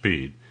up to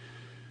speed.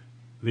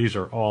 These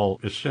are all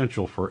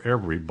essential for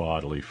every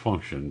bodily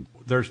function.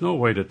 There's no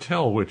way to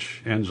tell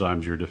which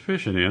enzymes you're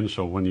deficient in,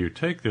 so when you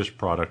take this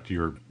product,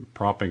 you're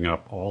propping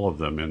up all of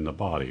them in the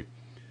body.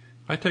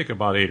 I take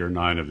about 8 or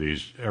 9 of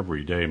these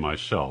every day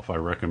myself. I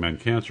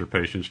recommend cancer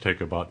patients take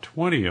about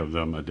 20 of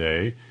them a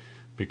day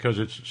because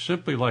it's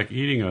simply like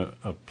eating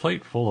a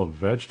plate full of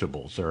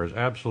vegetables. There is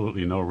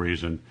absolutely no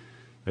reason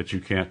that you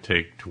can't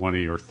take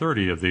 20 or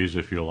 30 of these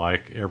if you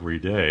like every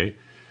day.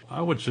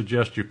 I would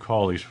suggest you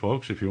call these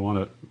folks if you want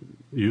to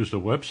use the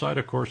website,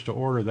 of course, to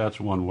order. That's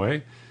one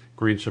way,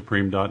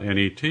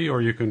 greensupreme.net,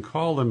 or you can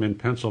call them in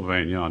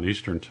Pennsylvania on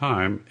Eastern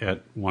Time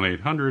at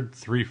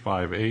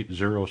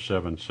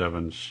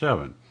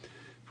 1-800-358-0777.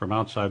 From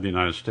outside the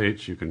United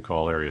States, you can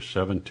call area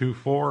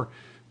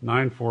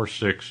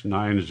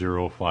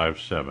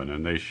 724-946-9057,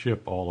 and they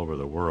ship all over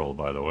the world,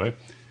 by the way.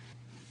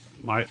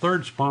 My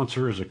third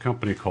sponsor is a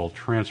company called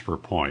Transfer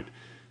Point,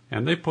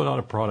 and they put out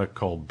a product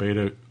called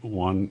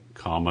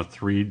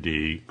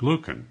beta-1,3D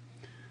glucan.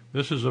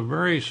 This is a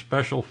very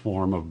special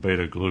form of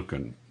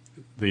beta-glucan.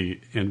 The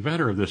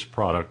inventor of this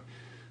product,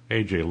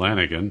 A.J.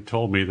 Lanigan,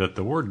 told me that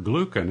the word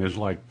glucan is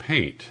like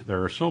paint.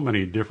 There are so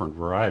many different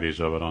varieties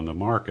of it on the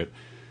market,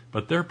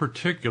 but their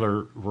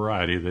particular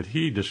variety that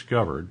he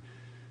discovered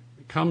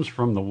comes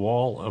from the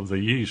wall of the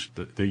yeast.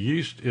 The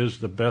yeast is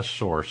the best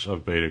source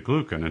of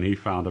beta-glucan, and he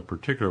found a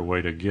particular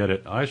way to get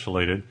it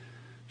isolated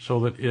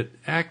so that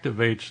it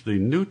activates the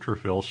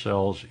neutrophil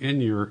cells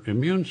in your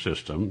immune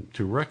system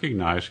to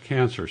recognize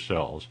cancer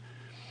cells.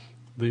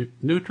 The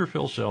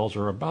neutrophil cells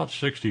are about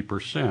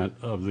 60%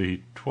 of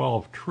the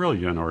 12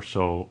 trillion or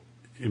so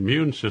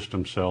immune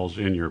system cells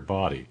in your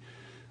body,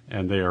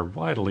 and they are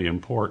vitally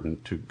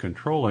important to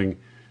controlling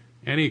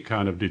any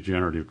kind of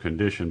degenerative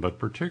condition, but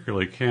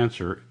particularly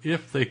cancer,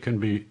 if they can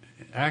be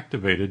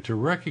activated to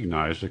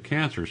recognize the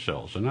cancer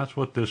cells, and that's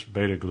what this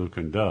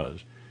beta-glucan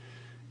does.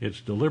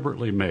 It's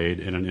deliberately made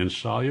in an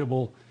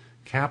insoluble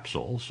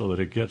capsule so that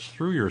it gets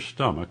through your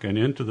stomach and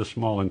into the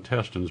small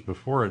intestines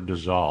before it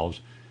dissolves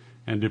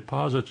and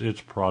deposits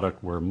its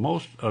product where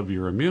most of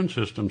your immune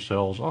system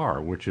cells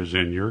are, which is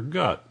in your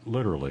gut,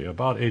 literally.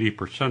 About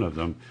 80% of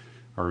them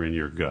are in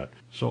your gut.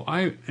 So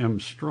I am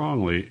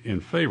strongly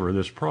in favor of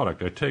this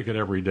product. I take it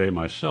every day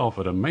myself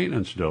at a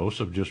maintenance dose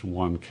of just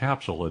 1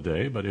 capsule a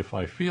day, but if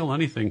I feel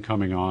anything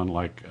coming on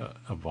like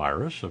a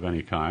virus of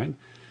any kind,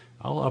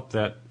 I'll up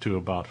that to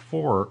about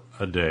 4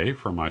 a day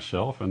for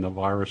myself, and the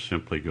virus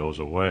simply goes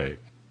away.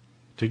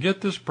 To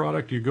get this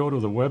product, you go to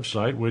the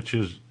website, which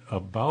is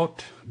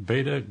about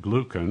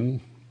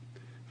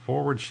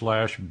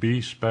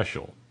beta-glucan/B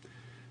special.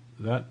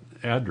 That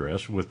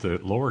address with the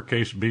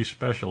lowercase b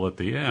special at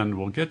the end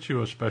will get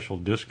you a special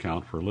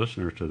discount for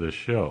listeners to this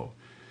show.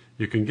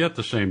 You can get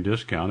the same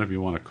discount if you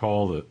want to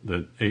call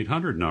the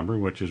 800 number,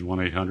 which is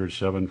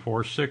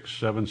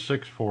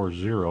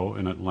 1-800-746-7640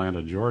 in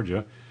Atlanta,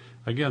 Georgia.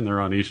 Again,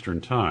 they're on Eastern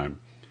Time.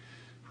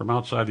 From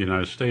outside the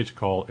United States,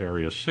 call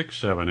area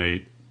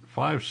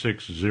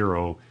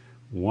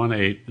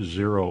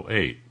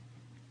 678-560-1808.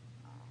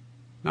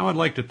 Now I'd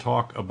like to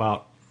talk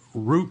about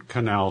root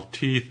canal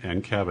teeth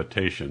and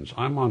cavitations.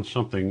 I'm on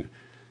something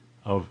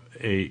of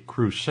a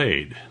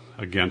crusade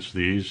against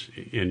these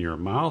in your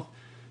mouth,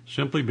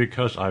 simply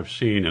because I've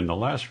seen in the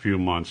last few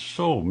months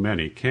so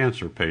many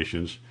cancer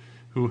patients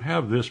who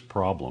have this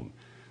problem.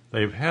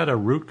 They've had a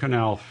root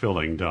canal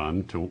filling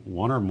done to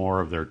one or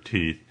more of their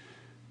teeth,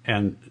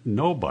 and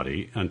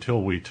nobody,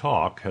 until we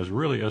talk, has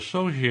really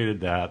associated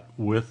that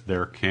with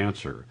their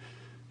cancer.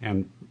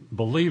 And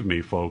believe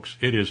me, folks,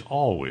 it is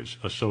always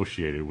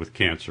associated with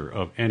cancer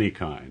of any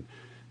kind.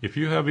 If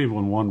you have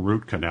even one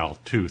root canal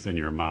tooth in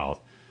your mouth,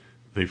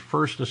 the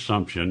first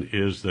assumption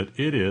is that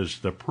it is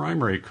the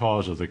primary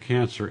cause of the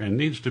cancer and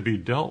needs to be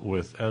dealt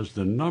with as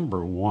the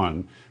number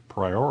one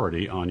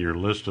priority on your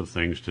list of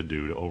things to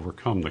do to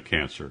overcome the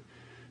cancer.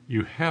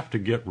 You have to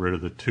get rid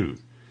of the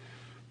tooth.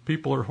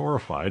 People are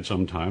horrified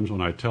sometimes when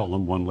I tell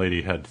them one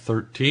lady had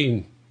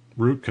 13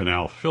 root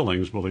canal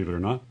fillings, believe it or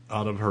not.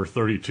 Out of her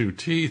 32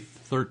 teeth,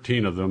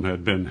 13 of them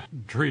had been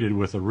treated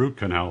with a root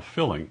canal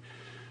filling.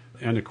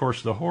 And of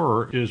course the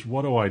horror is,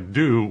 what do I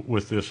do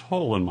with this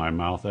hole in my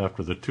mouth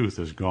after the tooth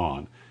is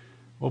gone?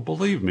 Well,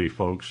 believe me,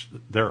 folks,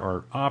 there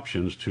are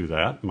options to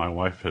that. My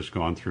wife has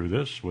gone through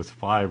this with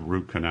 5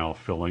 root canal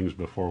fillings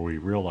before we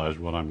realized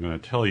what I'm going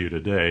to tell you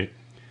today.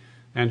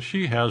 And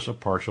she has a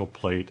partial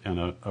plate and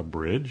a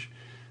bridge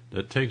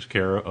that takes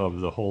care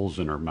of the holes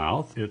in her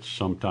mouth. It's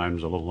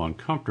sometimes a little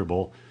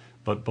uncomfortable,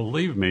 but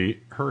believe me,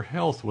 her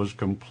health was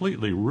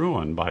completely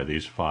ruined by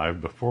these 5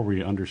 before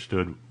we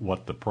understood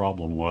what the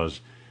problem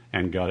was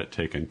and got it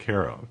taken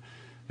care of.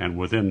 And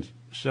within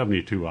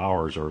 72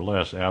 hours or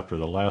less after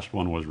the last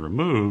one was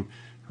removed,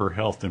 her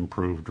health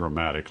improved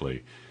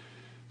dramatically.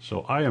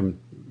 So I am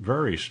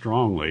very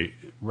strongly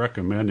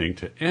recommending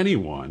to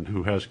anyone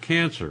who has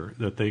cancer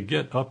that they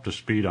get up to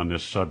speed on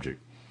this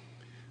subject.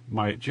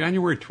 My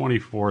January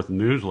 24th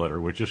newsletter,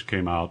 which just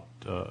came out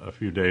a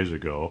few days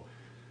ago,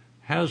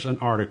 has an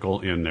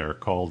article in there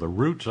called The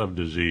Roots of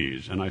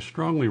Disease, and I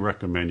strongly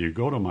recommend you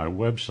go to my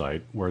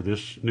website where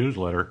this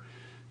newsletter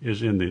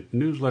is in the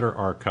newsletter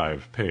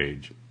archive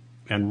page,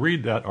 and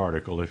read that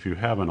article if you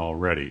haven't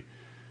already.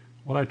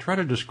 What I try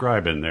to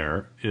describe in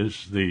there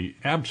is the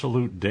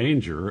absolute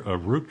danger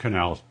of root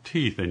canal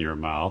teeth in your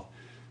mouth,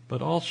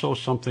 but also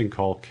something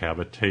called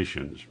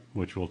cavitations,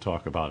 which we'll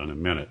talk about in a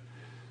minute.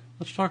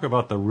 Let's talk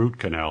about the root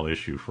canal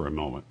issue for a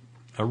moment.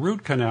 A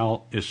root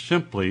canal is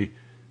simply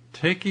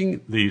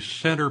taking the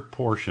center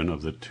portion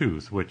of the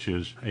tooth, which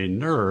is a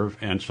nerve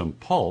and some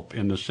pulp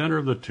in the center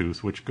of the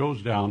tooth, which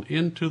goes down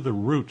into the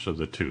roots of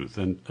the tooth.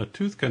 And a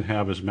tooth can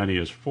have as many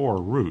as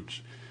 4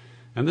 roots.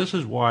 And this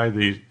is why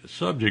the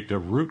subject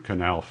of root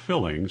canal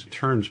fillings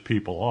turns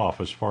people off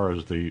as far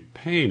as the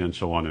pain and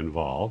so on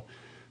involved.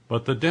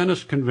 But the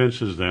dentist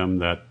convinces them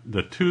that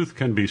the tooth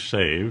can be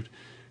saved.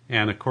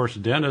 And of course,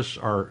 dentists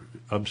are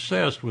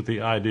obsessed with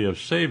the idea of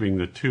saving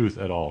the tooth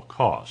at all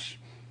costs.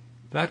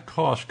 That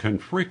cost can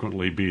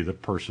frequently be the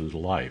person's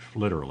life,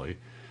 literally,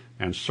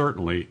 and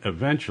certainly,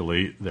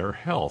 eventually, their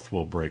health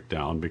will break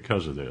down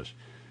because of this.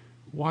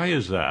 Why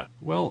is that?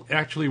 Well,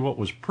 actually, what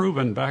was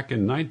proven back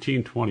in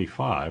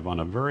 1925 on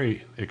a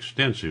very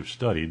extensive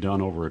study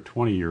done over a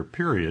 20-year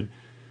period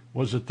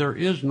was that there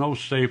is no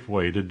safe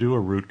way to do a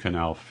root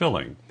canal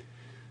filling.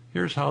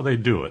 Here's how they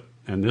do it,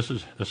 and this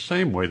is the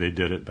same way they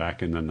did it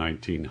back in the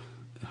 1900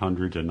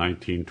 to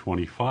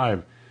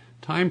 1925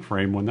 time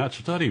frame when that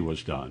study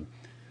was done.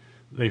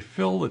 They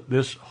fill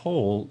this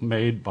hole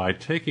made by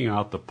taking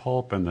out the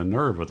pulp and the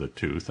nerve of the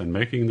tooth and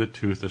making the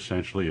tooth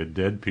essentially a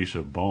dead piece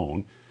of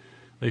bone.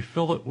 They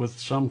fill it with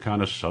some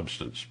kind of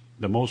substance.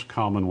 The most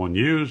common one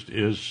used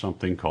is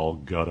something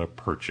called gutta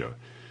percha,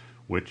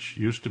 which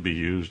used to be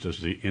used as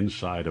the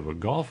inside of a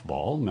golf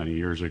ball many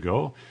years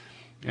ago,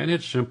 and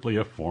it's simply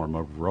a form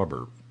of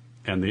rubber.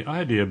 And the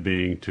idea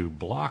being to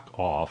block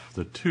off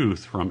the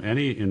tooth from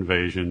any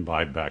invasion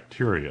by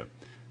bacteria.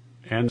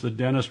 And the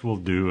dentist will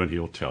do, and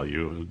he'll tell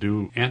you, he'll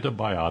do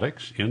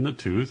antibiotics in the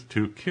tooth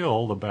to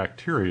kill the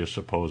bacteria,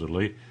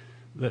 supposedly,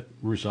 that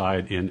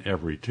reside in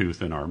every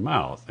tooth in our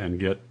mouth and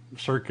get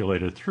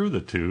circulated through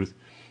the tooth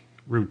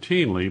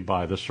routinely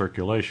by the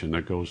circulation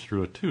that goes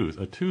through a tooth.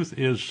 A tooth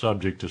is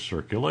subject to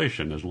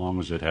circulation as long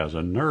as it has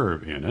a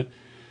nerve in it,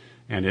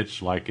 and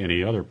it's like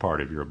any other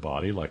part of your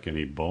body, like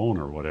any bone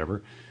or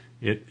whatever.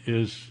 It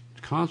is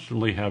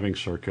constantly having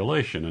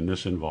circulation, and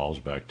this involves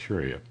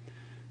bacteria.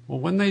 Well,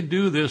 when they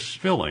do this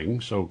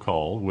filling,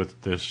 so-called,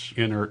 with this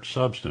inert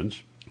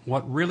substance,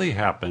 what really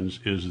happens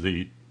is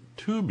the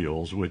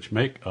tubules which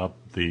make up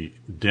the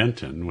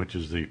dentin, which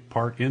is the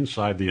part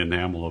inside the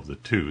enamel of the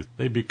tooth,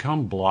 they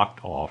become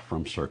blocked off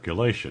from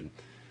circulation.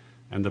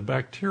 And the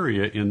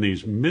bacteria in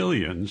these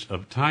millions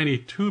of tiny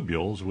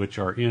tubules, which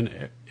are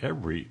in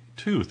every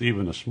tooth,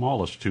 even the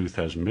smallest tooth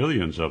has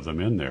millions of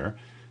them in there,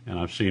 and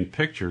I've seen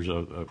pictures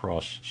of a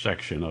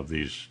cross-section of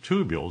these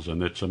tubules,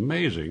 and it's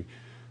amazing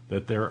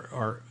that there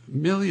are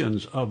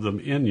millions of them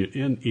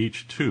in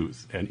each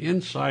tooth. And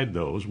inside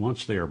those,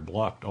 once they are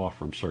blocked off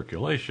from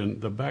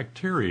circulation, the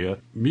bacteria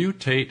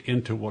mutate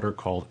into what are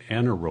called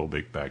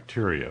anaerobic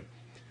bacteria.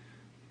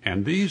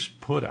 And these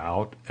put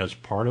out, as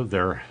part of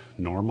their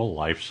normal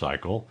life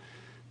cycle,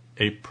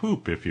 a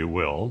poop, if you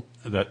will,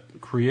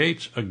 that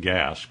creates a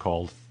gas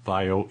called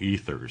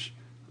thioethers.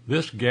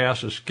 This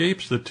gas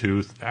escapes the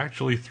tooth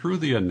actually through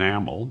the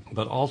enamel,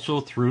 but also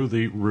through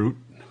the root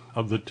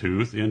of the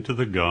tooth into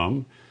the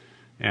gum,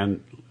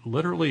 and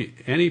literally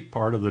any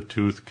part of the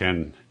tooth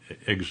can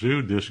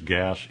exude this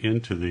gas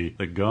into the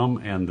gum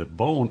and the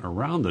bone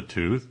around the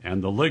tooth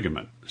and the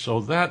ligament.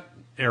 So that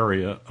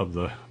area of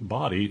the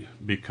body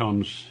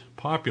becomes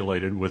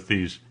populated with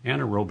these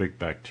anaerobic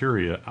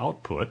bacteria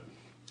output,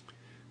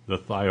 the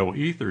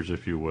thioethers,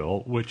 if you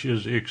will, which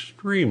is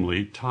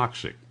extremely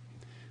toxic.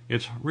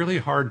 It's really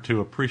hard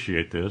to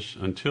appreciate this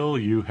until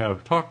you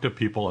have talked to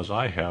people, as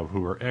I have,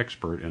 who are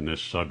expert in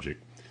this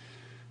subject.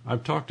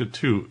 I've talked to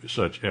 2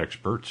 such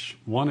experts.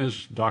 One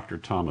is Dr.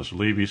 Thomas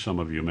Levy. Some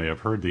of you may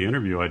have heard the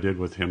interview I did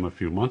with him a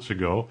few months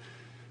ago.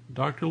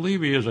 Dr.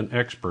 Levy is an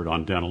expert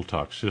on dental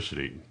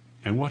toxicity,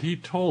 and what he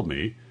told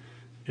me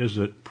is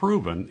that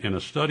proven in a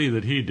study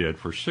that he did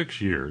for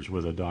 6 years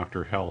with a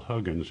Dr. Hal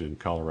Huggins in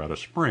Colorado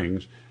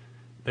Springs,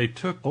 they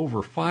took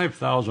over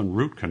 5,000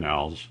 root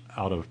canals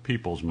out of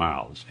people's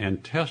mouths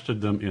and tested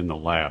them in the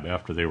lab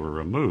after they were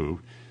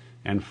removed,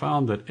 and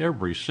found that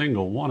every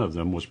single one of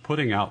them was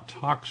putting out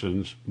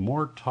toxins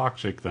more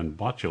toxic than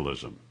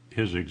botulism,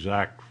 his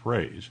exact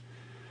phrase.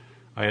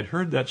 I had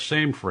heard that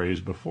same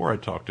phrase before I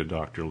talked to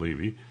Dr.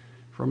 Levy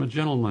from a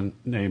gentleman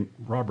named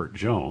Robert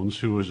Jones,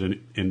 who was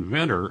an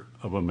inventor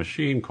of a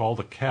machine called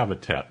the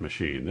Cavitat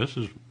machine. This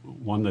is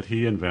one that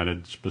he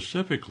invented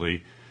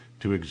specifically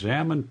to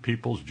examine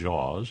people's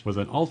jaws with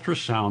an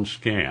ultrasound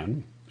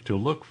scan to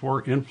look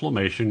for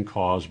inflammation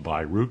caused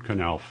by root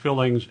canal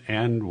fillings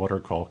and what are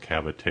called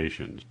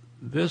cavitations.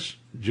 This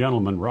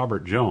gentleman,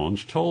 Robert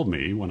Jones, told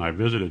me when I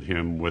visited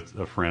him with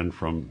a friend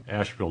from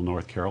Asheville,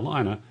 North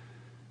Carolina,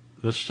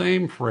 the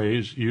same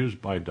phrase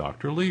used by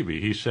Dr.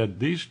 Levy. He said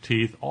these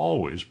teeth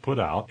always put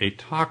out a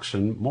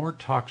toxin more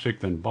toxic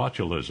than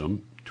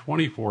botulism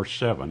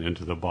 24/7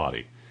 into the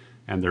body.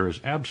 And there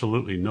is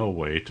absolutely no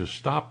way to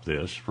stop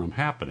this from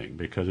happening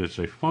because it's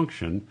a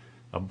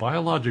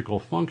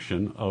biological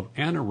function of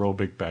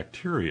anaerobic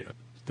bacteria.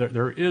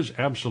 There is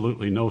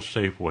absolutely no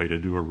safe way to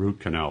do a root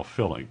canal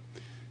filling.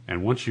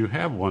 And once you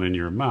have one in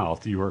your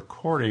mouth, you are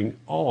courting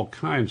all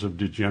kinds of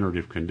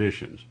degenerative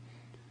conditions.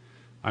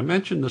 I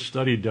mentioned the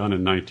study done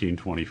in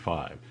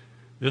 1925.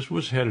 This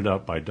was headed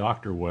up by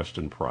Dr.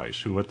 Weston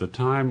Price, who at the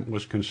time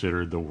was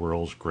considered the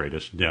world's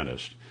greatest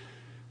dentist.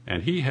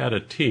 And he had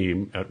a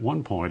team at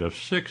one point of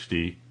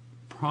 60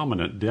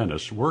 prominent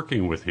dentists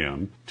working with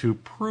him to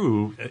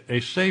prove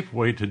a safe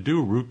way to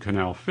do root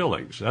canal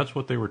fillings. That's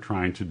what they were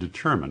trying to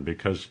determine,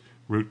 because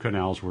root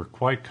canals were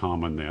quite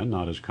common then,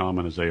 not as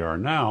common as they are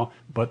now,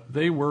 but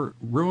they were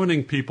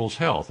ruining people's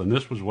health. And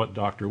this was what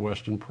Dr.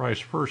 Weston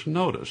Price first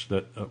noticed,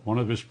 that one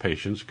of his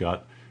patients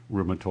got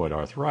rheumatoid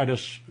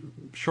arthritis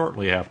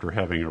shortly after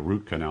having a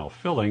root canal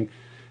filling,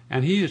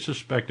 and he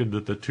suspected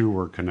that the two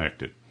were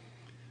connected.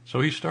 So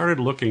he started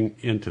looking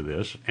into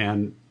this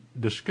and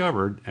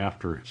discovered,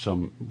 after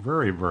some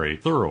very, very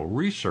thorough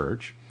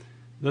research,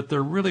 that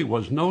there really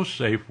was no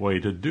safe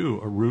way to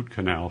do a root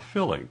canal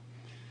filling.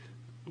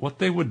 What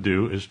they would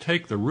do is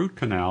take the root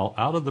canal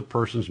out of the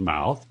person's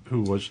mouth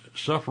who was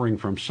suffering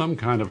from some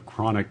kind of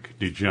chronic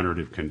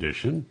degenerative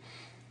condition,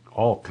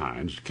 all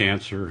kinds,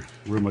 cancer,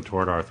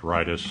 rheumatoid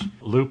arthritis,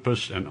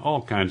 lupus, and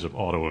all kinds of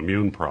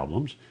autoimmune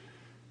problems,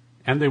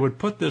 and they would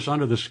put this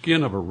under the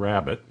skin of a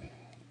rabbit.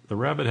 The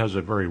rabbit has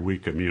a very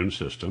weak immune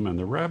system, and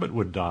the rabbit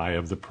would die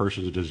of the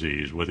person's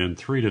disease within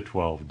 3 to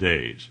 12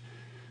 days.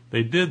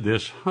 They did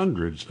this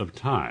hundreds of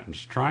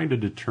times, trying to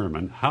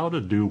determine how to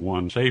do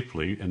one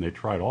safely, and they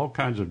tried all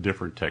kinds of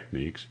different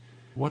techniques.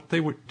 What they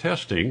were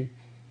testing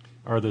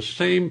are the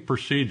same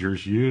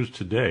procedures used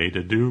today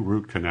to do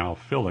root canal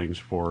fillings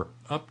for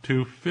up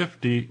to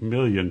 50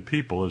 million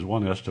people, is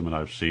one estimate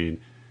I've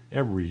seen,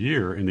 every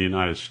year in the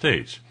United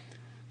States.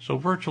 So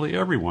virtually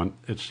everyone,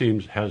 it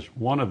seems, has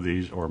one of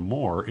these or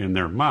more in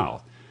their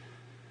mouth.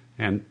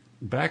 And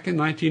back in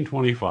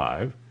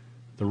 1925,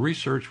 the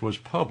research was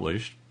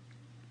published,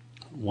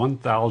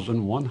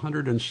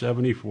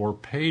 1,174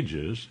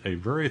 pages, a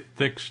very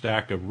thick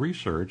stack of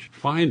research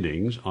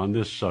findings on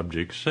this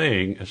subject,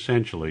 saying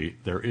essentially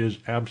there is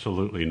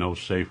absolutely no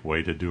safe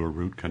way to do a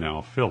root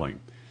canal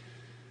filling.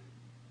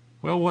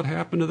 Well, what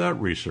happened to that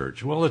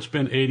research? Well, it's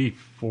been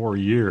 84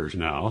 years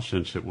now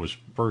since it was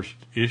first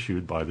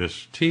issued by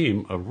this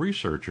team of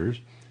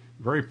researchers,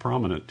 very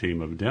prominent team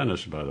of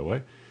dentists, by the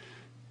way,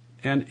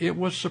 and it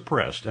was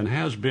suppressed and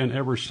has been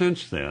ever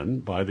since then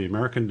by the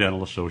American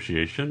Dental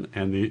Association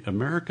and the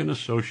American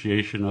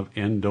Association of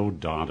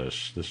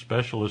Endodontists, the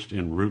specialist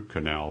in root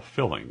canal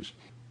fillings.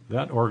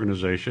 That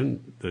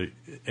organization, the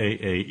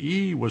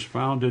AAE, was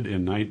founded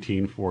in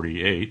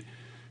 1948,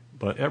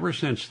 but ever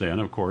since then,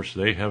 of course,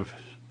 they have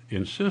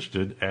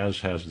insisted,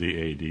 as has the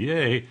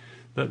ADA,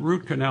 that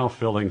root canal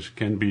fillings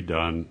can be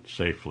done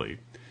safely.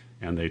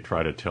 And they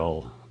try to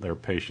tell their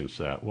patients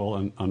that.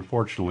 Well,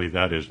 unfortunately,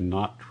 that is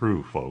not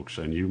true, folks,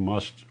 and you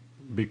must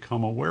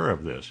become aware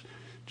of this,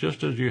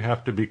 just as you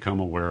have to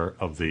become aware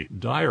of the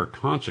dire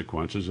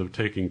consequences of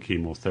taking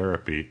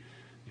chemotherapy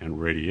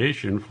and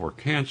radiation for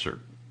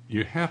cancer.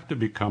 You have to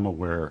become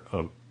aware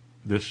of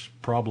this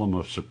problem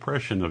of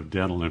suppression of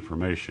dental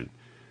information.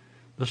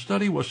 The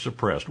study was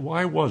suppressed.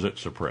 Why was it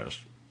suppressed?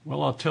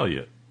 Well, I'll tell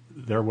you.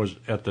 There was,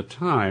 at the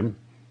time,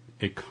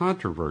 a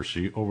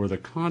controversy over the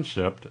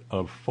concept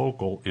of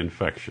focal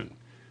infection.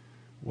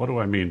 What do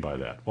I mean by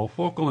that? Well,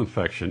 focal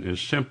infection is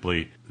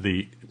simply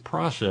the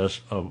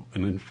process of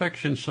an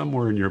infection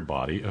somewhere in your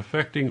body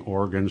affecting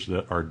organs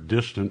that are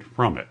distant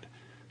from it.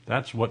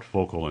 That's what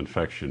focal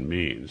infection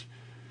means.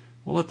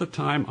 Well, at the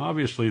time,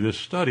 obviously, this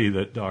study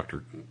that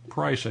Dr.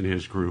 Price and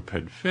his group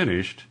had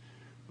finished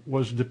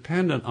was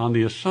dependent on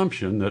the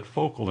assumption that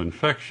focal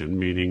infection,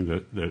 meaning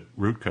the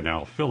root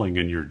canal filling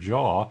in your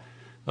jaw,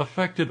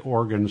 affected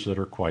organs that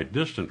are quite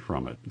distant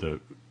from it. The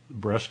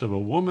breast of a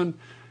woman,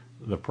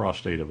 the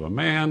prostate of a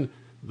man,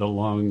 the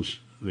lungs,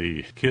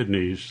 the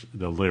kidneys,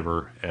 the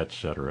liver,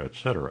 etc.,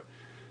 etc.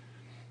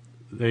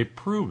 They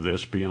prove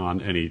this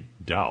beyond any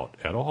doubt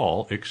at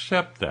all,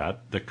 except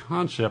that the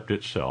concept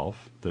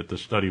itself that the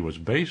study was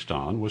based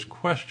on was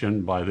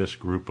questioned by this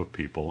group of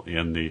people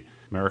in the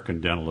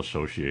American Dental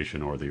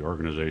Association, or the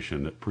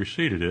organization that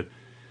preceded it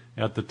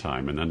at the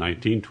time in the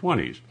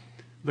 1920s.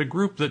 The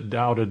group that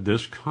doubted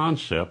this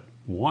concept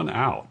won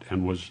out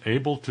and was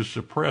able to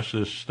suppress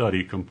this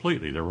study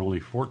completely. There were only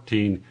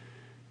 14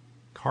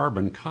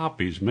 carbon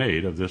copies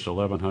made of this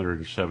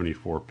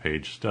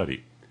 1,174-page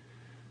study.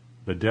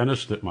 The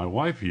dentist that my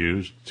wife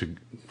used to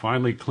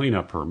finally clean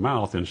up her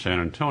mouth in San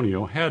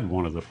Antonio had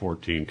one of the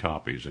 14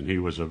 copies, and he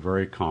was a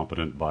very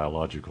competent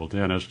biological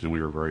dentist, and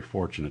we were very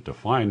fortunate to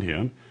find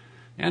him,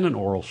 and an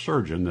oral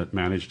surgeon that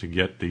managed to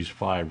get these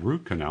 5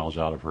 root canals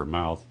out of her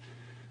mouth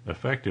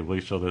effectively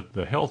so that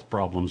the health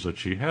problems that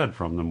she had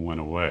from them went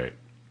away.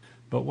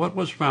 But what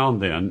was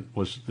found then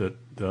was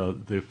that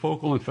the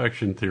focal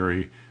infection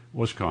theory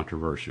was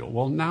controversial.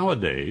 Well,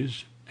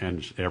 nowadays,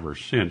 and ever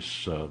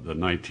since the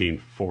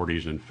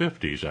 1940s and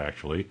 50s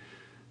actually,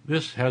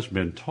 This has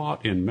been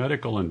taught in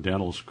medical and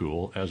dental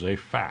school as a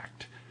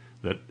fact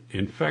that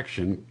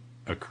infection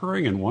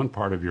occurring in one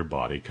part of your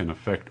body can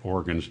affect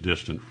organs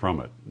distant from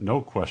it.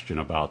 No question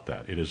about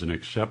that. It is an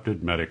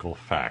accepted medical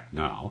fact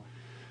now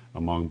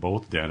among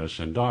both dentists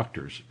and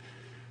doctors.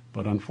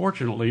 But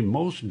unfortunately,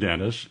 most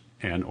dentists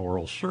and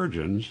oral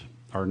surgeons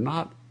are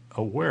not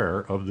aware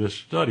of this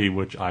study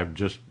which I've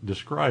just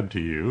described to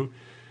you,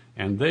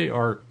 and they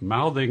are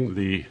mouthing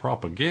the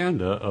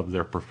propaganda of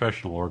their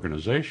professional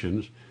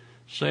organizations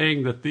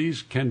saying that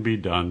these can be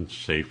done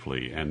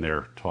safely, and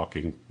they're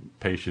talking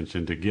patients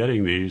into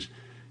getting these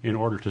in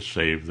order to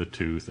save the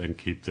tooth and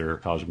keep their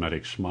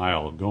cosmetic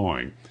smile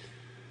going.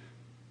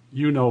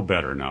 You know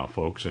better now,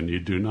 folks, and you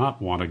do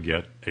not want to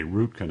get a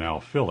root canal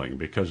filling,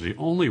 because the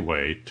only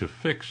way to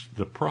fix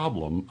the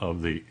problem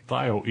of the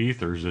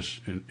thioethers, this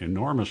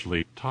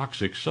enormously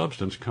toxic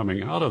substance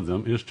coming out of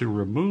them, is to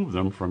remove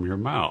them from your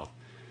mouth.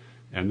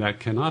 And that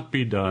cannot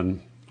be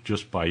done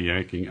just by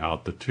yanking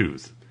out the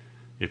tooth.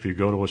 If you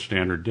go to a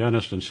standard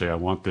dentist and say, I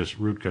want this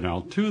root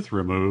canal tooth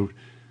removed,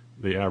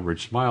 the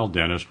average smile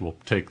dentist will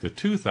take the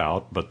tooth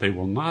out, but they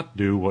will not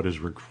do what is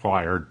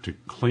required to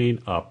clean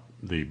up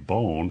the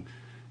bone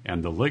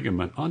and the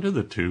ligament under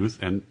the tooth,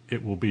 and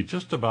it will be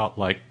just about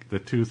like the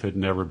tooth had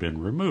never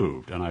been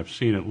removed. And I've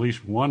seen at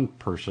least one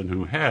person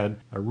who had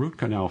a root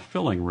canal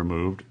filling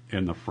removed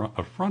in the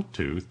front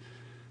tooth,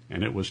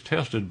 and it was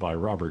tested by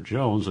Robert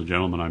Jones, the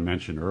gentleman I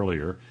mentioned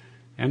earlier,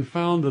 and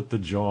found that the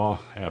jaw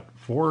at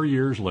 4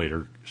 years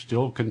later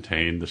still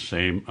contained the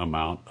same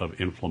amount of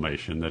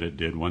inflammation that it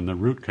did when the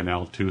root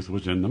canal tooth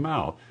was in the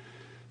mouth.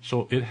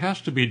 So it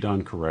has to be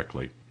done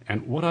correctly.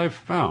 And what I've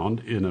found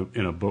in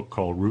a book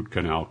called Root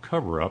Canal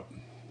Cover-Up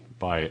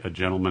by a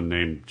gentleman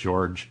named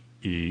George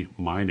E.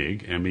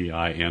 Meinig,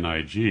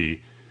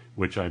 M-E-I-N-I-G,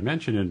 which I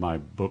mentioned in my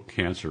book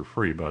Cancer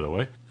Free, by the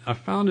way, I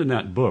found in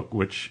that book,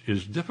 which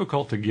is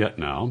difficult to get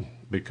now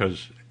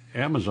because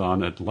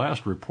Amazon at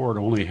last report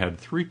only had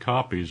 3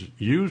 copies,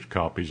 used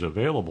copies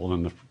available,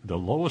 and the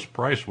lowest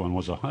price one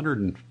was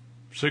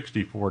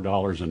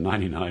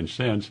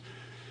 $164.99,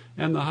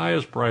 and the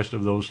highest price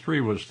of those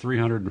 3 was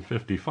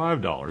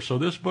 $355. So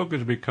this book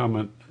has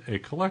become a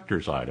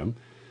collector's item,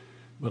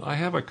 but I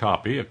have a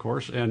copy, of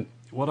course, and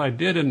what I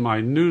did in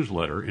my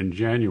newsletter in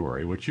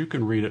January, which you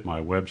can read at my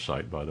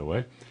website, by the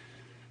way,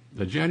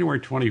 the January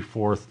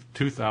 24th,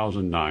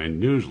 2009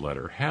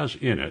 newsletter has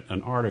in it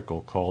an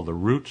article called The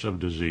Roots of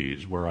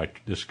Disease, where I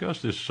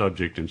discuss this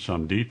subject in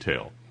some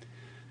detail.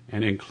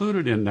 And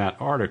included in that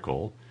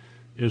article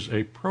is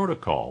a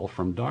protocol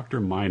from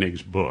Dr.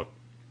 Meinig's book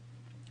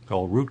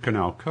called Root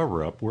Canal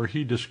Cover-Up, where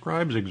he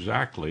describes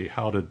exactly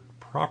how to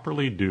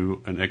properly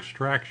do an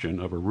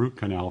extraction of a root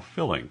canal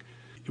filling.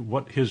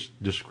 What his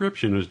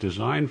description is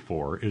designed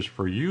for is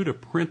for you to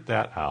print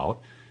that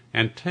out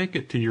and take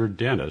it to your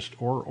dentist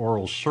or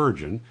oral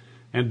surgeon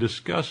and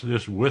discuss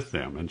this with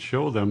them and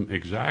show them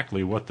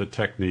exactly what the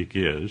technique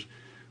is,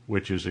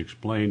 which is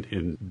explained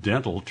in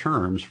dental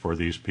terms for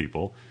these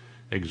people,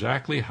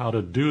 exactly how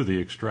to do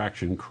the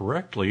extraction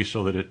correctly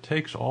so that it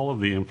takes all of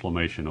the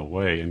inflammation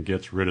away and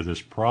gets rid of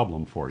this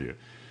problem for you.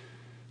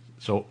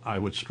 So I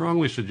would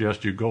strongly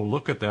suggest you go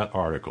look at that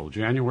article,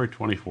 January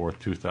 24th,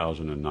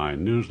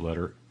 2009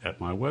 newsletter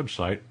at my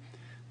website,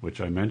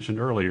 which I mentioned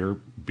earlier,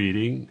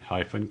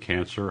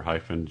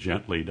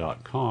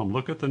 beating-cancer-gently.com.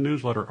 Look at the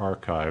newsletter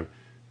archive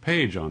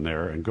page on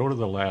there and go to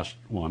the last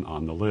one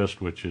on the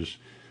list, which is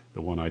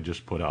the one I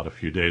just put out a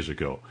few days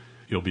ago.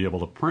 You'll be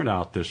able to print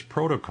out this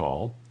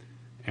protocol,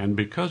 and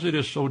because it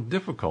is so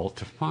difficult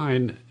to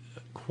find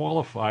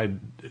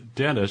qualified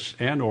dentists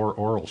and or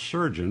oral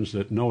surgeons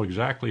that know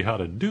exactly how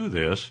to do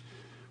this,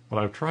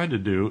 what I've tried to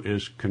do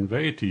is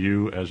convey to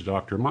you, as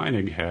Dr.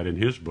 Meinig had in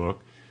his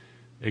book,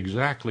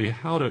 exactly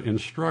how to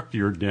instruct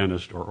your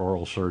dentist or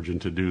oral surgeon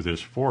to do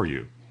this for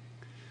you.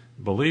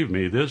 Believe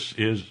me, this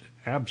is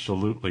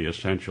absolutely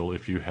essential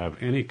if you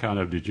have any kind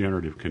of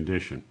degenerative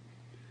condition.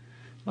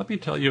 Let me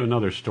tell you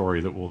another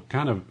story that will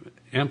kind of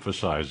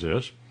emphasize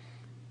this.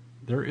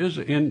 There is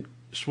in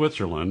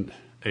Switzerland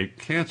a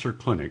cancer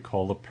clinic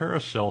called the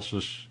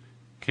Paracelsus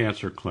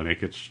Cancer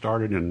Clinic. It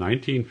started in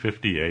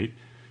 1958,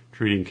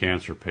 treating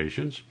cancer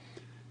patients,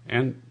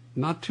 and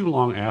not too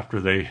long after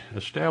they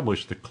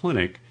established the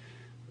clinic,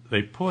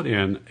 they put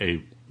in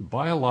a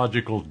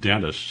biological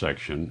dentist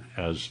section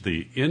as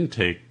the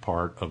intake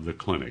part of the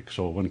clinic.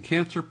 So when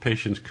cancer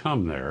patients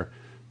come there,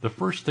 the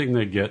first thing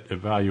they get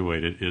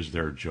evaluated is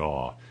their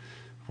jaw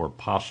for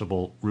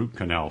possible root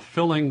canal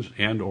fillings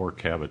and or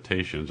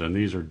cavitations, and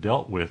these are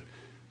dealt with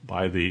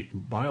by the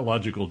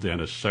biological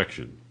dentist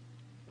section.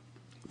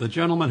 The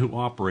gentleman who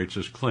operates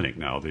this clinic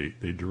now,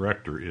 the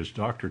director, is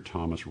Dr.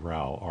 Thomas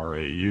Rau,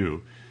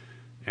 R-A-U,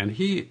 and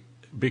he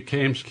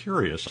became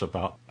curious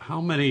about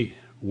how many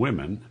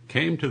women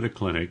came to the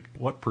clinic,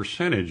 what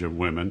percentage of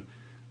women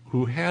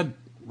who had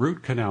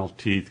root canal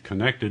teeth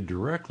connected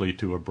directly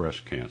to a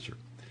breast cancer.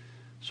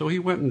 So he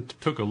went and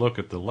took a look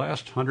at the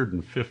last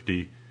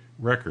 150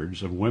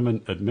 records of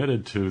women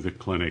admitted to the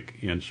clinic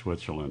in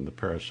Switzerland, the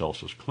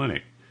Paracelsus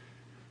Clinic.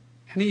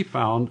 And he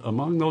found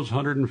among those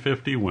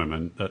 150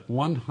 women that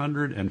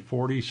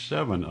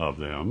 147 of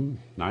them,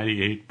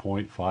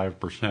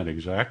 98.5%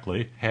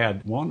 exactly,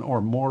 had one or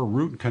more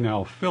root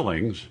canal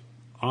fillings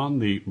on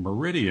the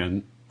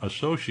meridian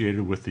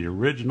associated with the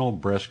original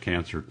breast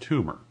cancer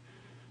tumor.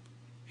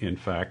 In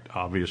fact,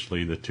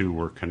 obviously the two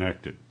were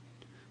connected.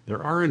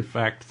 There are in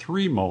fact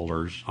 3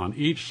 molars on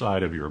each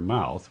side of your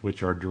mouth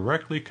which are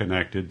directly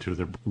connected to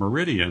the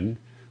meridian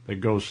that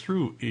goes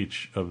through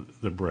each of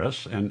the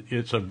breasts, and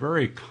it's a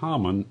very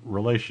common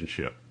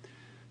relationship.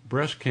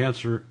 Breast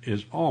cancer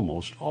is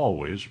almost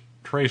always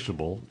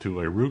traceable to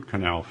a root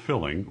canal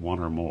filling, one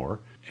or more,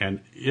 and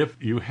if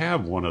you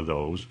have one of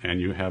those and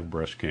you have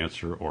breast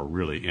cancer, or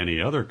really any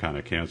other kind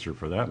of cancer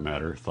for that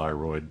matter,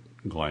 thyroid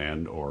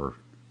gland or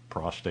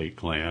prostate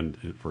gland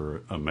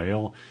for a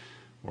male,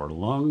 or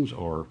lungs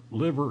or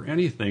liver,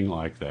 anything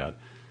like that,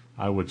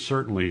 I would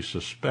certainly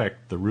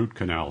suspect the root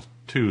canal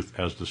tooth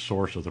as the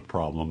source of the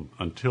problem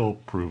until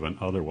proven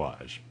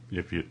otherwise.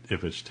 If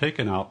it's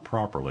taken out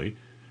properly,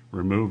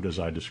 removed as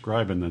I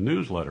describe in the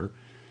newsletter,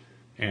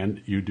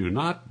 and you do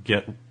not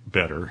get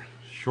better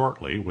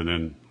shortly,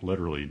 within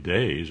literally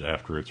days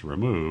after it's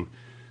removed,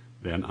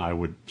 then I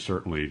would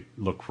certainly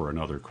look for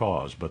another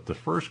cause. But the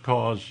first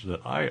cause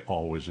that I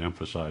always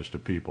emphasize to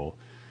people,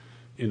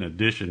 in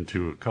addition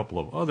to a couple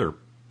of other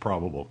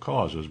probable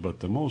causes, but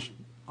the most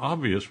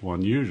obvious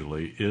one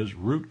usually is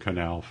root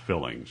canal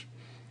fillings.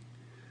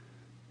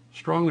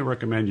 Strongly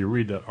recommend you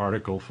read that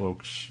article,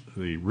 folks,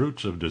 The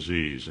Roots of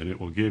Disease, and it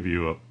will give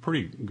you a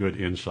pretty good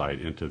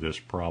insight into this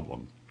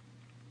problem.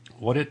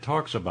 What it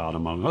talks about,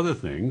 among other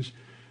things,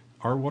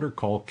 are what are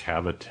called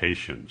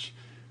cavitations.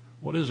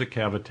 What is a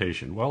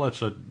cavitation? Well,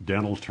 it's a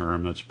dental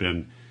term that's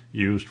been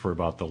used for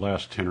about the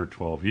last 10 or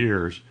 12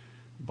 years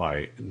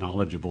by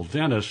knowledgeable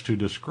dentists to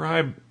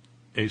describe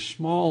a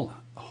small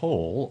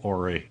hole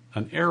or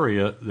an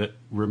area that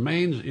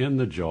remains in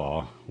the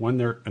jaw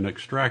when an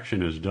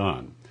extraction is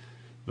done.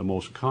 The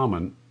most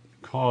common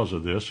cause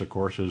of this, of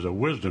course, is a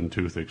wisdom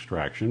tooth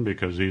extraction,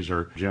 because these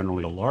are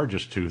generally the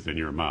largest tooth in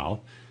your mouth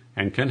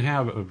and can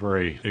have a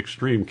very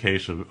extreme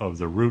case of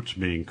the roots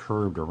being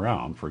curved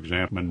around. For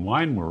example, when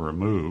mine were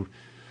removed,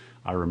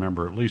 I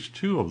remember at least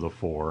 2 of the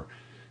 4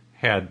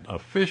 had a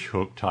fish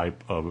hook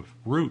type of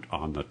root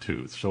on the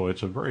tooth. So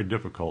it's a very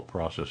difficult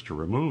process to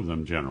remove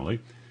them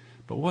generally.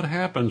 But what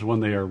happens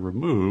when they are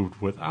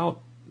removed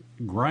without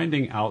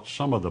grinding out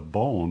some of the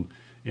bone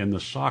in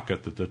the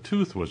socket that the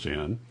tooth was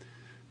in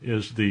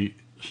is the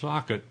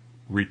socket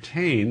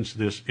retains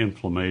this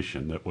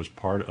inflammation that was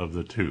part of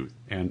the tooth.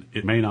 And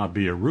it may not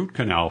be a root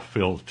canal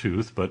filled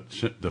tooth, but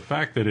the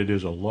fact that it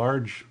is a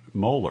large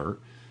molar,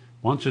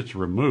 once it's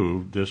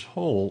removed, this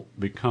hole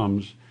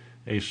becomes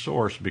a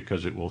source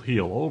because it will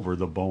heal over,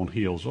 the bone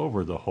heals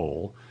over the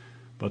hole,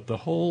 but the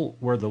hole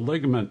where the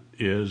ligament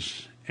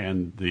is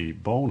and the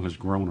bone has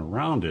grown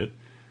around it,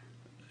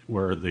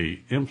 where the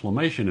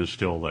inflammation is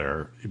still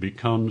there, it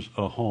becomes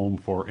a home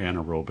for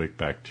anaerobic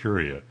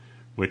bacteria,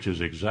 which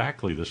is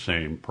exactly the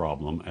same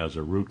problem as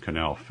a root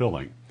canal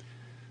filling.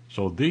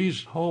 So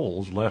these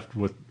holes left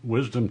with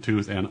wisdom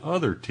tooth and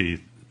other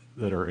teeth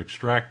that are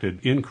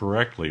extracted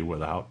incorrectly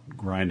without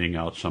grinding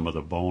out some of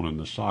the bone in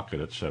the socket,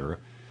 etc.,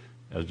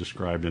 as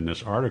described in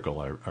this article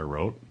I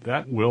wrote,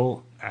 that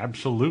will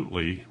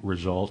absolutely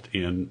result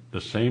in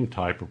the same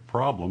type of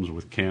problems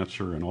with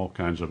cancer and all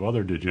kinds of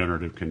other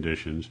degenerative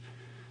conditions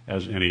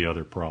as any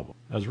other problem.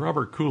 As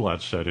Robert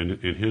Kulat said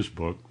in his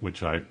book,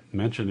 which I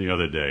mentioned the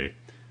other day,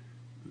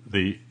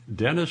 the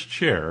dentist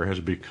chair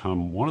has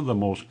become one of the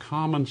most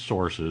common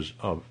sources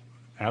of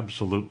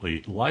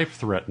absolutely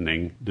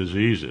life-threatening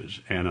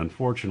diseases. And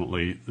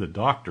unfortunately, the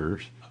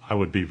doctors, I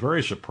would be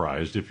very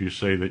surprised if you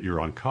say that your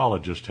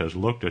oncologist has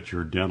looked at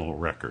your dental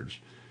records.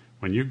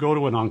 When you go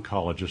to an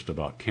oncologist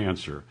about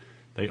cancer,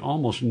 they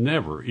almost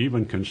never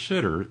even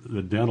consider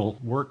the dental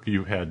work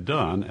you had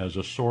done as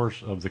a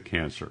source of the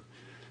cancer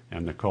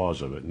and the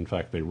cause of it. In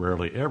fact, they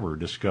rarely ever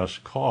discuss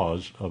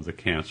cause of the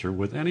cancer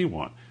with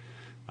anyone.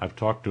 I've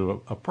talked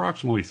to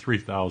approximately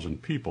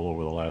 3,000 people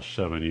over the last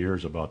 7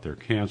 years about their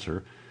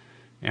cancer,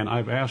 and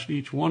I've asked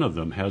each one of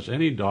them, has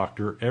any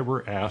doctor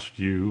ever asked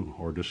you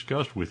or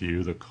discussed with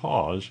you the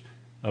cause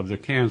of the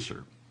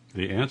cancer?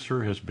 The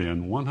answer has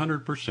been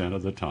 100%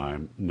 of the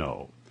time,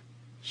 no.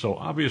 So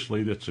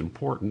obviously it's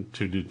important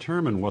to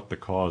determine what the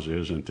cause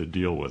is and to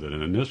deal with it.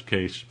 And in this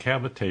case,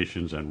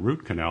 cavitations and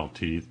root canal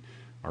teeth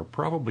are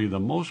probably the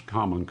most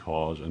common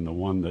cause and the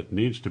one that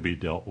needs to be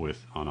dealt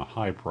with on a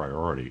high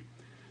priority.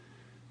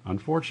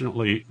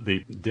 Unfortunately, the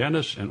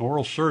dentists and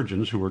oral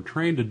surgeons who are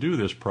trained to do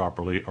this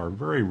properly are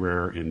very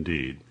rare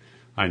indeed.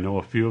 I know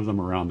a few of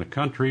them around the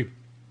country,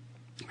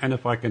 and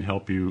if I can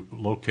help you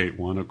locate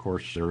one, of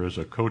course, there is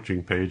a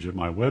coaching page at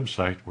my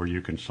website where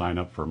you can sign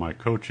up for my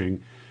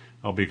coaching.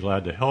 I'll be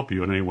glad to help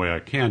you in any way I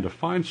can to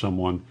find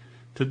someone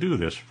to do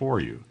this for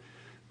you.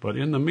 But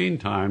in the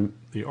meantime,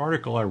 the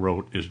article I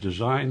wrote is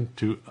designed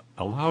to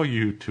allow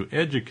you to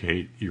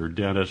educate your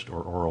dentist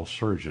or oral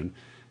surgeon,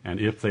 and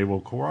if they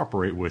will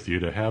cooperate with you,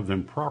 to have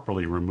them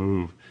properly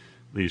remove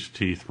these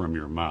teeth from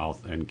your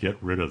mouth and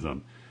get rid of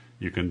them.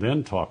 You can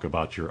then talk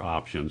about your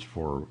options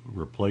for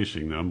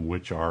replacing them,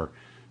 which are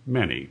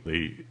many.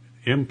 The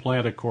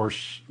implant, of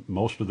course,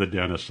 most of the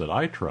dentists that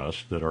I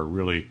trust that are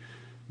really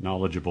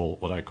knowledgeable,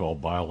 what I call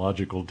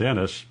biological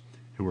dentists,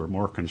 who are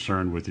more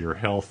concerned with your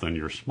health and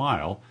your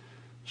smile,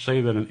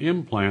 say that an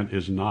implant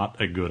is not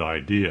a good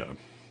idea.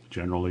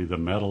 Generally, the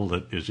metal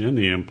that is in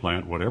the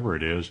implant, whatever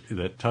it is,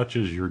 that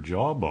touches your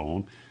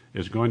jawbone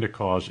is going to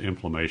cause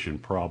inflammation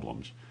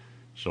problems.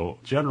 So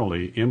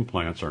generally,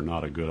 implants are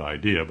not a good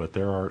idea, but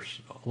there are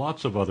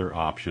lots of other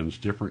options,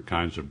 different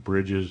kinds of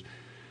bridges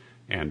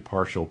and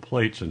partial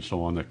plates and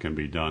so on that can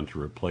be done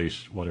to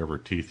replace whatever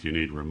teeth you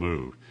need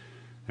removed.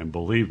 And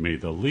believe me,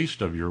 the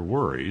least of your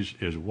worries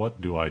is,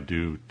 what do I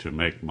do to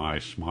make my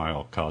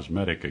smile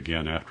cosmetic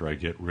again after I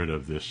get rid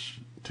of this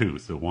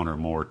tooth, the one or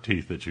more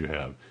teeth that you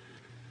have?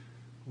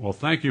 Well,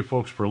 thank you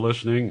folks for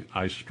listening.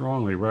 I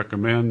strongly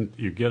recommend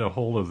you get a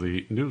hold of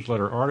the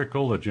newsletter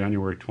article, the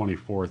January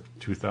 24th,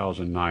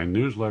 2009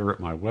 newsletter at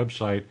my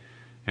website,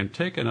 and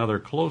take another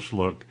close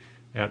look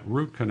at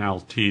root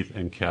canal teeth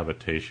and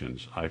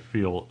cavitations. I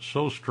feel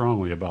so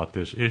strongly about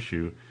this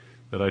issue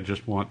that I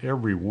just want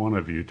every one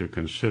of you to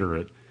consider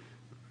it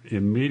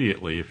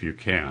immediately if you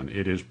can.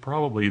 It is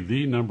probably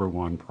the number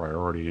one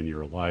priority in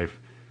your life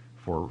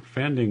for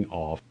fending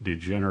off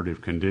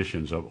degenerative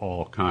conditions of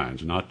all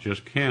kinds, not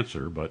just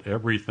cancer, but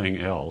everything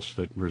else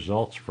that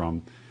results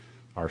from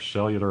our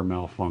cellular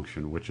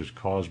malfunction, which is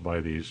caused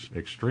by these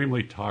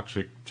extremely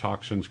toxic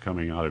toxins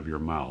coming out of your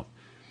mouth.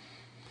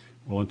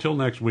 Well, until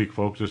next week,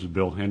 folks, this is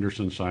Bill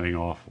Henderson signing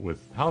off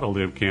with How to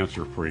Live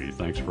Cancer Free.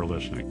 Thanks for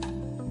listening.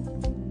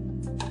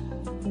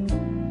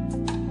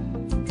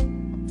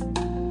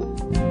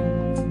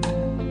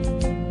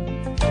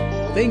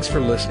 Thanks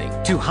for listening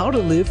to How to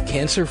Live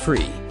Cancer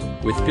Free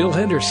with Bill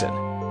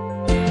Henderson.